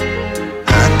 I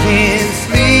can't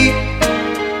sleep.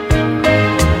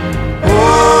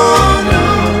 Oh no,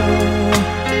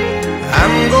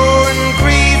 I'm going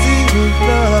crazy with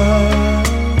love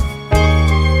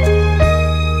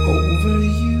over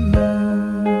you.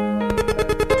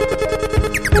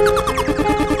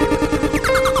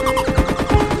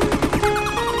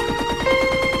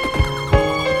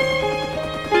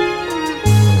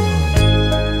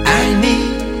 I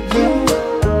need you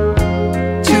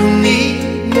to need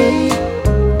me.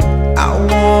 I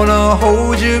wanna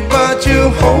hold you, but you're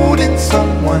holding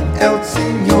someone else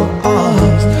in your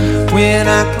arms. When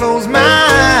I close my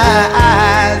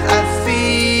eyes, I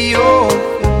see your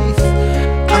face.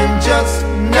 I'm just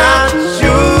not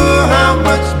sure how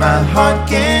much my heart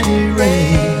can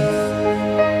erase.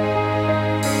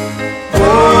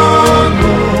 Oh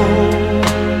no,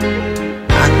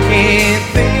 I can't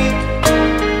think.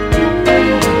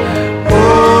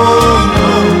 Oh no,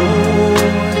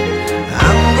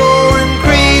 I'm going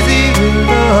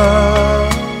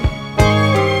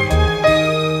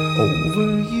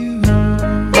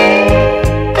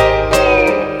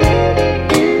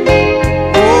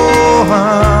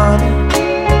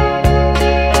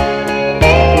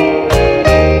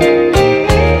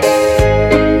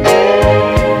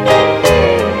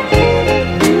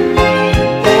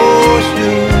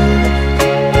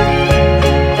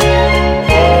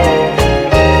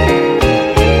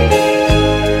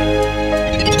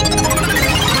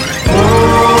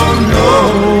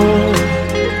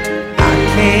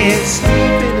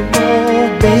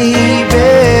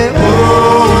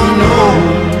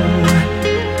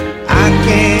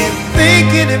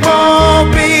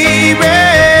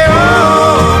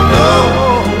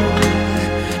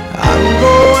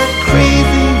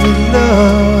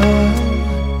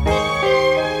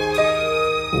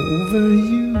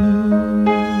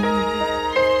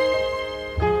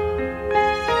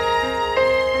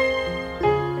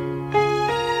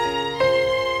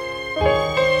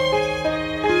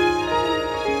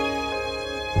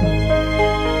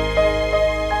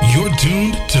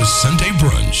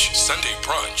Brunch. Sunday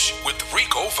Brunch with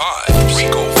Rico Vibes.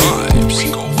 Rico Vibes.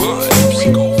 Rico Vibes.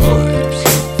 Rico Vibes.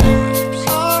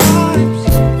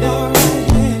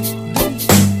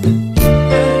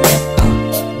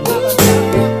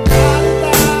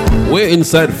 We're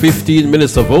inside 15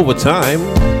 minutes of overtime.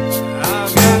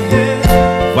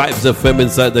 Vibes FM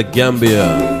inside the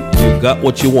Gambia. You got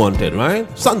what you wanted, right?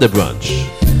 Sunday Brunch.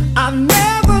 I've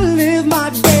never lived my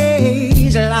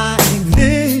days like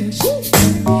this.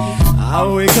 I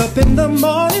wake up in the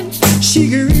morning, she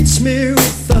greets me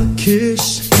with a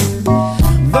kiss.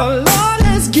 The Lord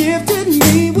has gifted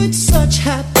me with such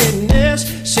happiness.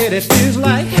 Said it feels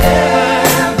like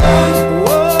heaven.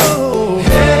 Whoa,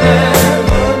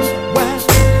 heaven. Well,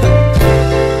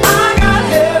 I got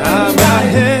heaven. I got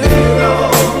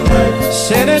heaven.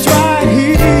 Said it's right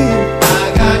here.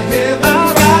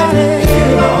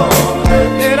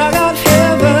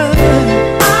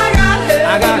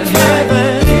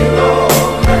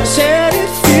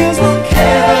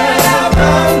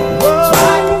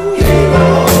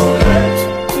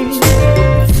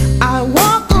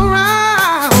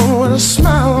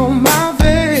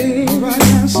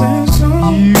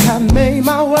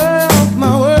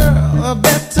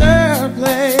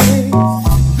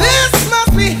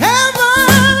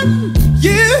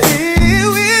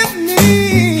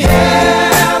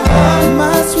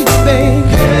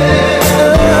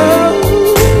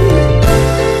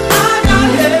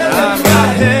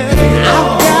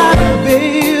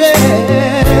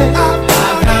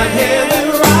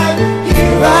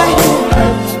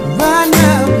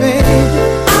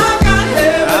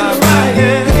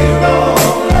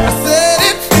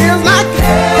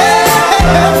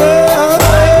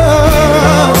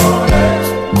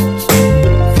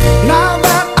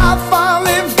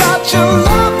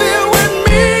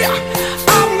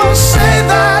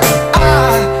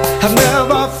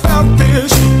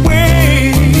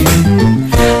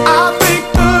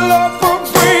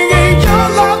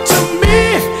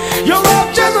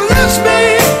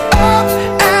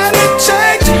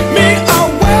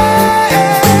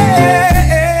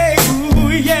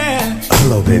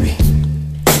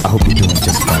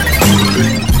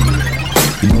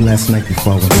 Last night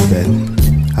before I went to bed,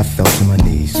 I fell to my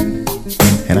knees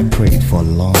and I prayed for a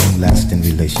long-lasting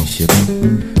relationship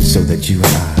so that you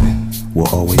and I will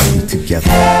always be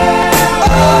together.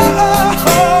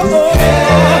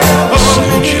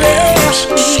 Slow jams,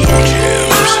 slow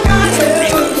jams, with Rico Vibes and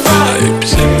Rico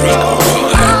Vibes and Rico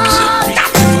Vibes. I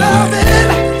got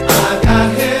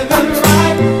heaven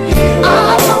right here. I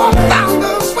know I found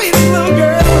the sweetest little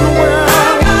girl in the world. I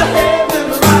got heaven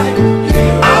right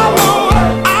here. I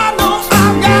know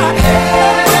I've got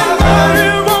heaven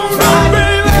right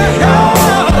baby.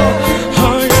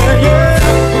 Oh yeah,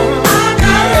 yeah. I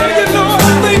got heaven. You know I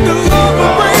think the Lord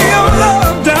will bring your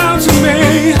love down to me.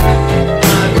 I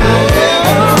got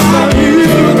heaven right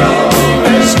here.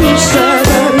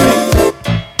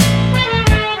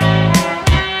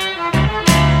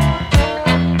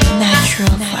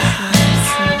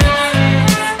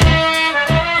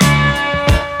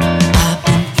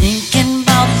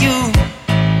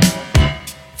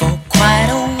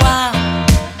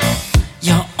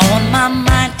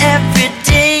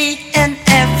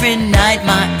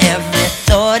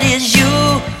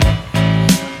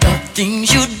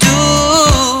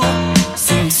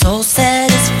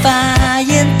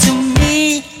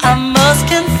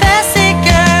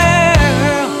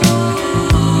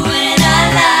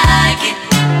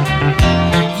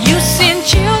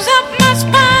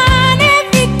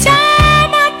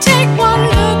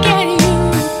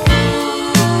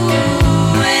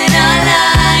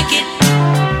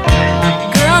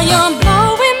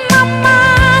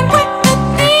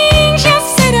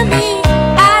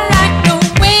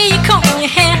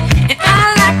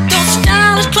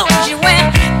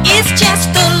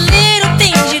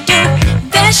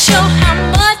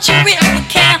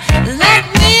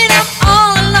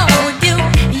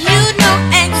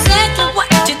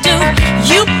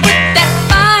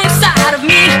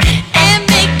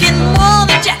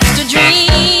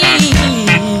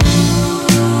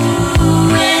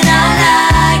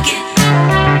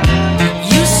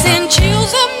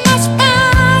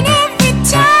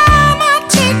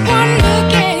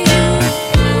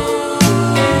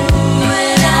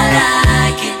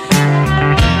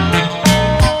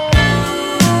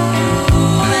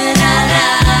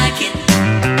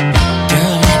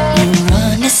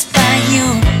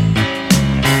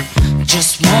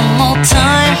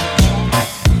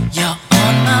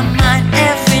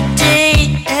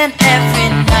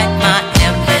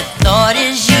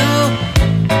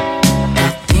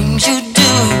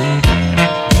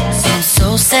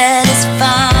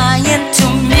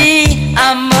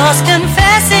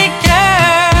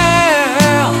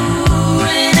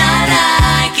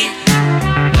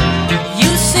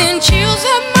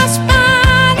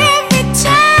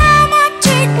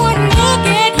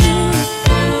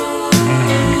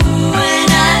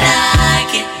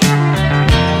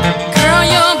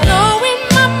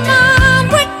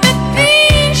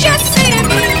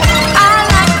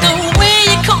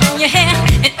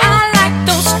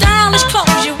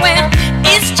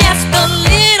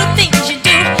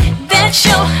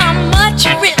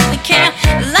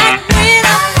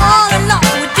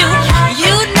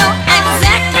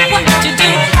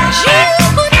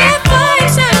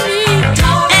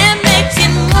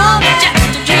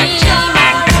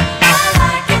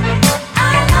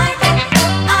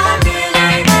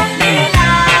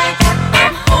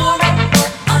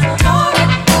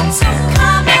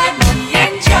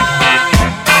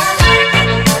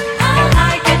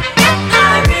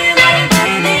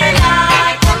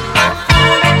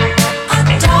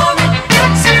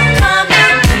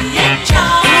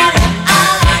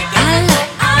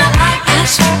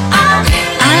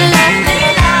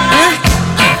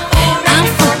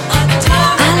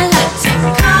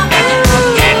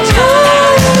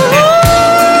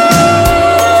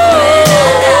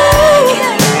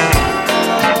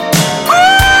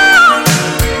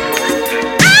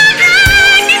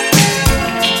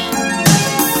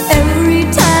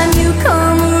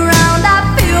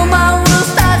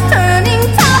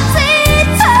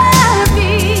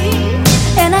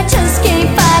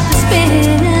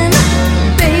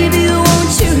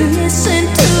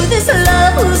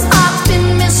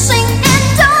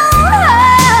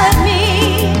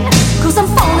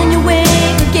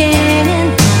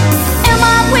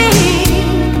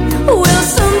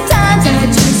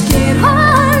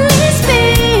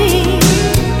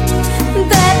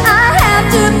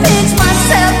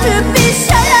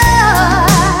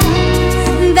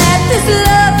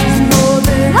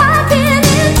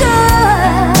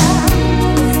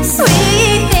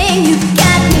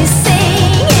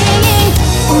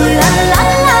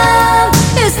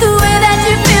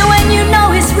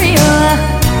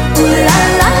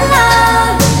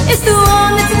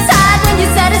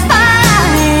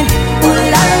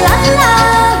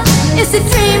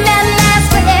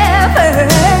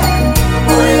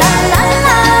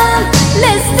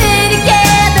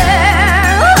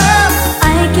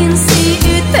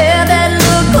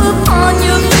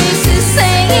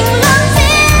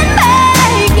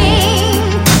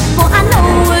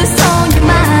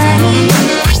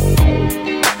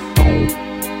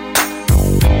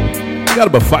 Got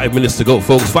about 5 minutes to go,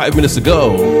 folks. 5 minutes to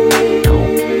go.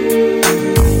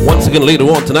 Once again, later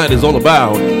on tonight is all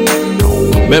about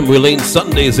Memory Lane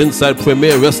Sundays inside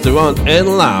Premier Restaurant and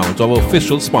Lounge, our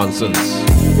official sponsors.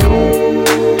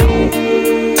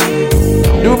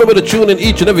 Do remember to tune in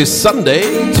each and every Sunday,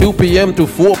 2 p.m. to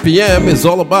 4 p.m. is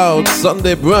all about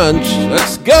Sunday brunch.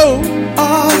 Let's go.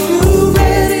 Are you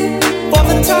ready for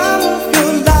the time of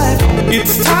your life?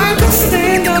 It's time to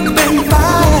stand up and fight.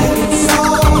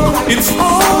 It's alright.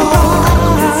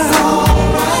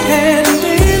 Hand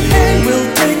in hand, we'll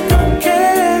take a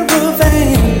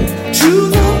caravan to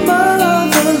the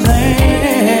motherland.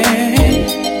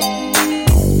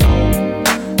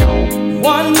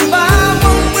 One by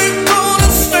one, we're gonna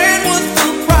stand with the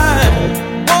pride,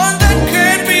 one that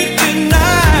can't be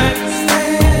denied.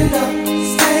 Stand up,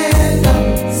 stand up,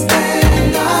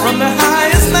 stand up. From the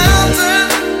highest mountain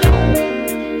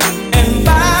and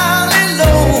valley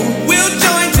low, we'll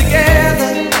join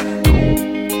together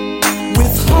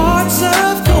with hearts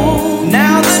of gold.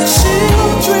 Now the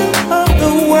children of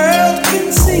the world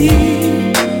can see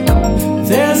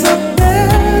there's a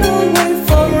better way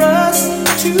for us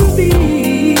to be.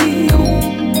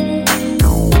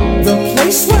 The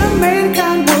place where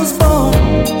mankind was born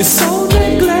is so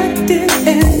neglected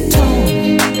and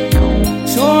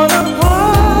torn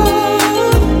apart.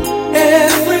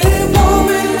 Every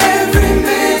woman, every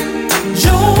man,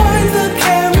 join the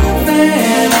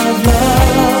caravan of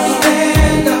love.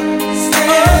 Stand up,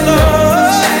 stand up,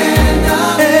 stand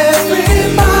up.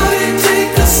 Everybody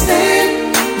take a stand,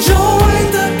 join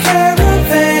the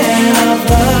caravan of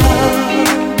love.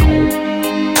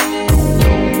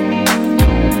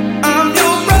 I'm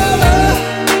your brother.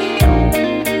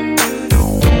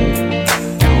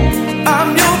 I'm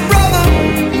your brother,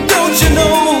 don't you know?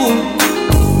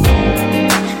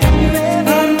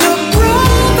 I'm your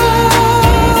brother.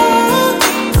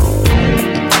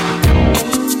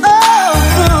 Oh,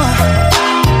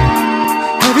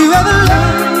 have you ever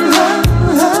loved?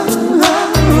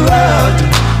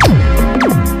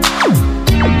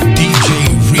 DJ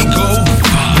Rico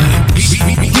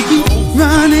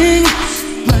Running,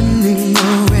 running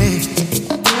away.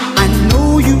 I know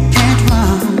you can't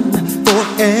run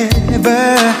forever.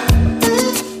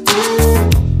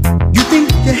 You think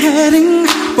you're heading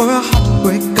for a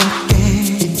heartbreak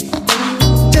again,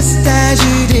 just as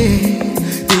you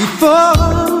did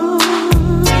before.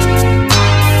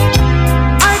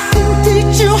 I can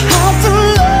teach you how to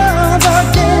love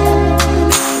again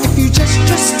if you just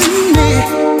trust in me.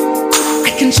 I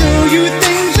can show you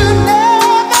things you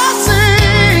never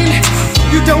seen.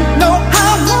 You don't know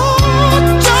how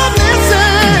much you're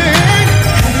missing.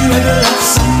 Have you ever loved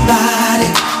somebody?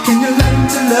 Can you learn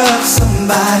to love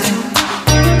somebody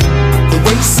the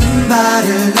way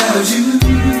somebody loves you?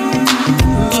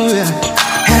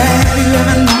 Have you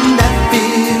ever known that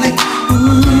feeling?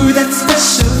 Ooh, that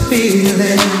special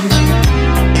feeling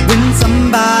when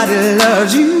somebody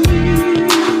loves you.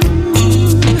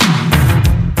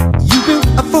 You built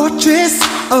a fortress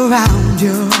around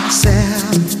yourself.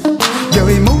 Your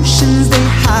emotions they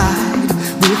hide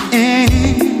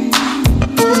within.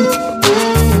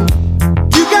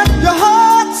 You got your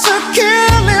heart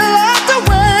securely locked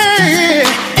away,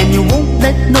 and you won't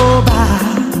let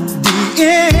nobody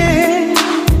in.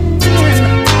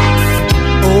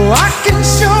 Oh, I can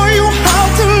show you how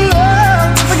to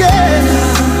love again.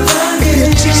 If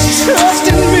you just trust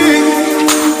in me,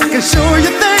 I can show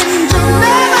you things you've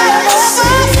never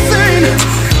seen.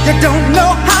 You don't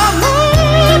know how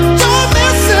much you're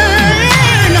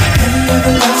missing. Have you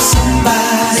ever loved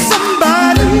somebody?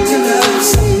 Somebody to love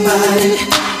somebody.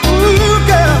 Ooh,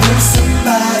 girl, when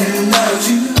somebody loves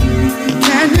you,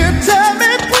 can you tell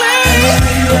me, please? Have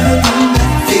you ever known that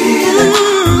feeling?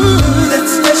 Ooh,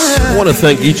 that's special. I want to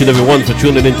thank each and every one for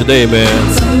tuning in today,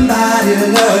 man. Somebody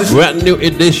loves you. Brand new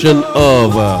edition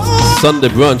of Sunday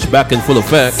Brunch back in full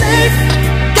effect.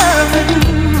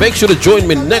 Make sure to join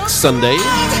me next Sunday.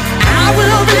 I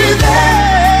will be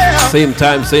there. Same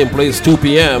time, same place, 2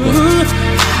 p.m.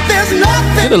 There's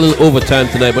nothing Did a little overtime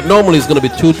tonight, but normally it's going to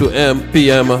be 2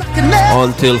 p.m.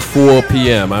 until 4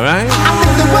 p.m., all right?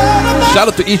 Shout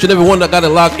out to each and every one that got it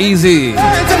locked easy.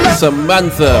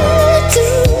 Samantha,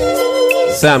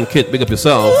 Sam Kit, big up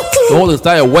yourself. The whole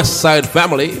entire West Side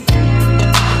family.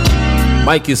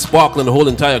 Mikey Sparkle and the whole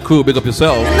entire crew, big up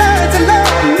yourself.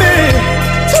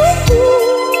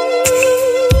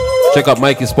 Check out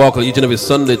Mikey Sparkle each and every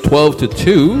Sunday, 12 to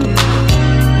 2,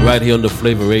 right here on the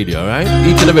Flavor Radio, all right?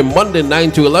 Each and every Monday,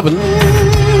 9 to 11.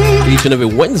 Each and every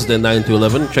Wednesday, 9 to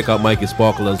 11. Check out Mikey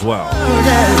Sparkle as well.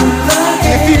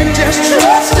 If you just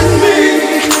trust in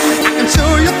me, I can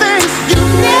show you things you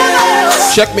never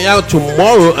Check me out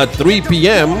tomorrow at 3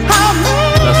 p.m.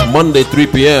 That's Monday, 3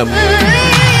 p.m.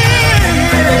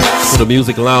 for the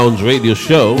Music Lounge radio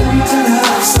show.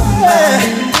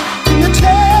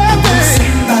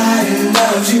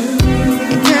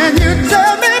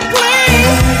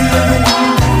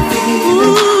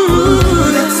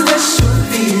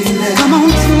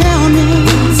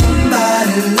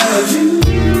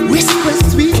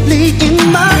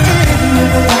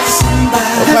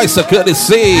 Nice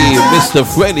courtesy, Mr.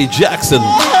 Freddie Jackson.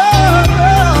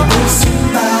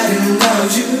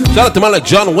 Shout out to man like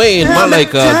John Wayne, man like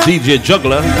DJ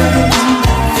Juggler.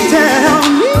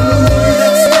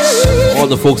 All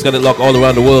the folks got it locked all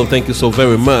around the world. Thank you so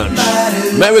very much.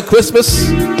 Merry Christmas,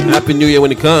 Happy New Year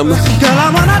when it comes.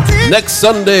 Next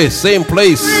Sunday, same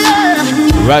place,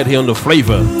 right here on the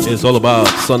Flavor. It's all about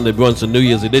Sunday brunch and New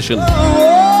Year's edition.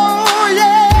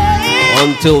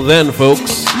 Until then,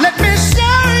 folks.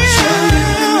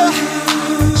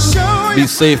 Be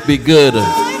safe, be good,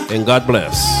 and God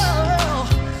bless.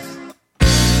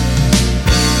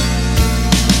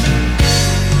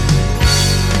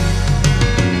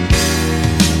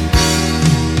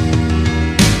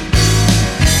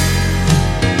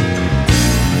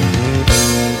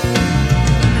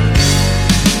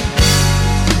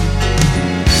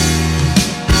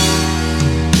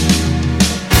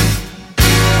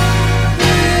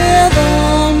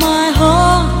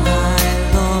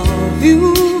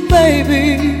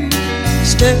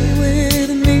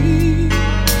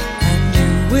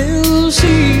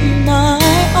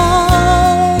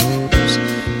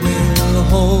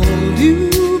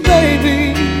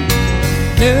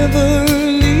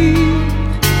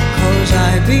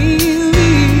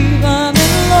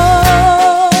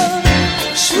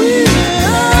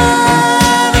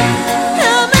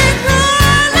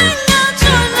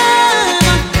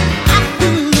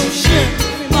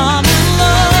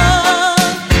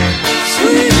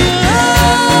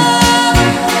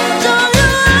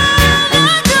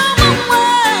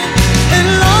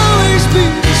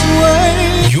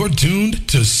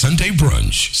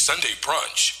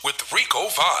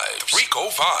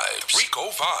 Rico Vibes.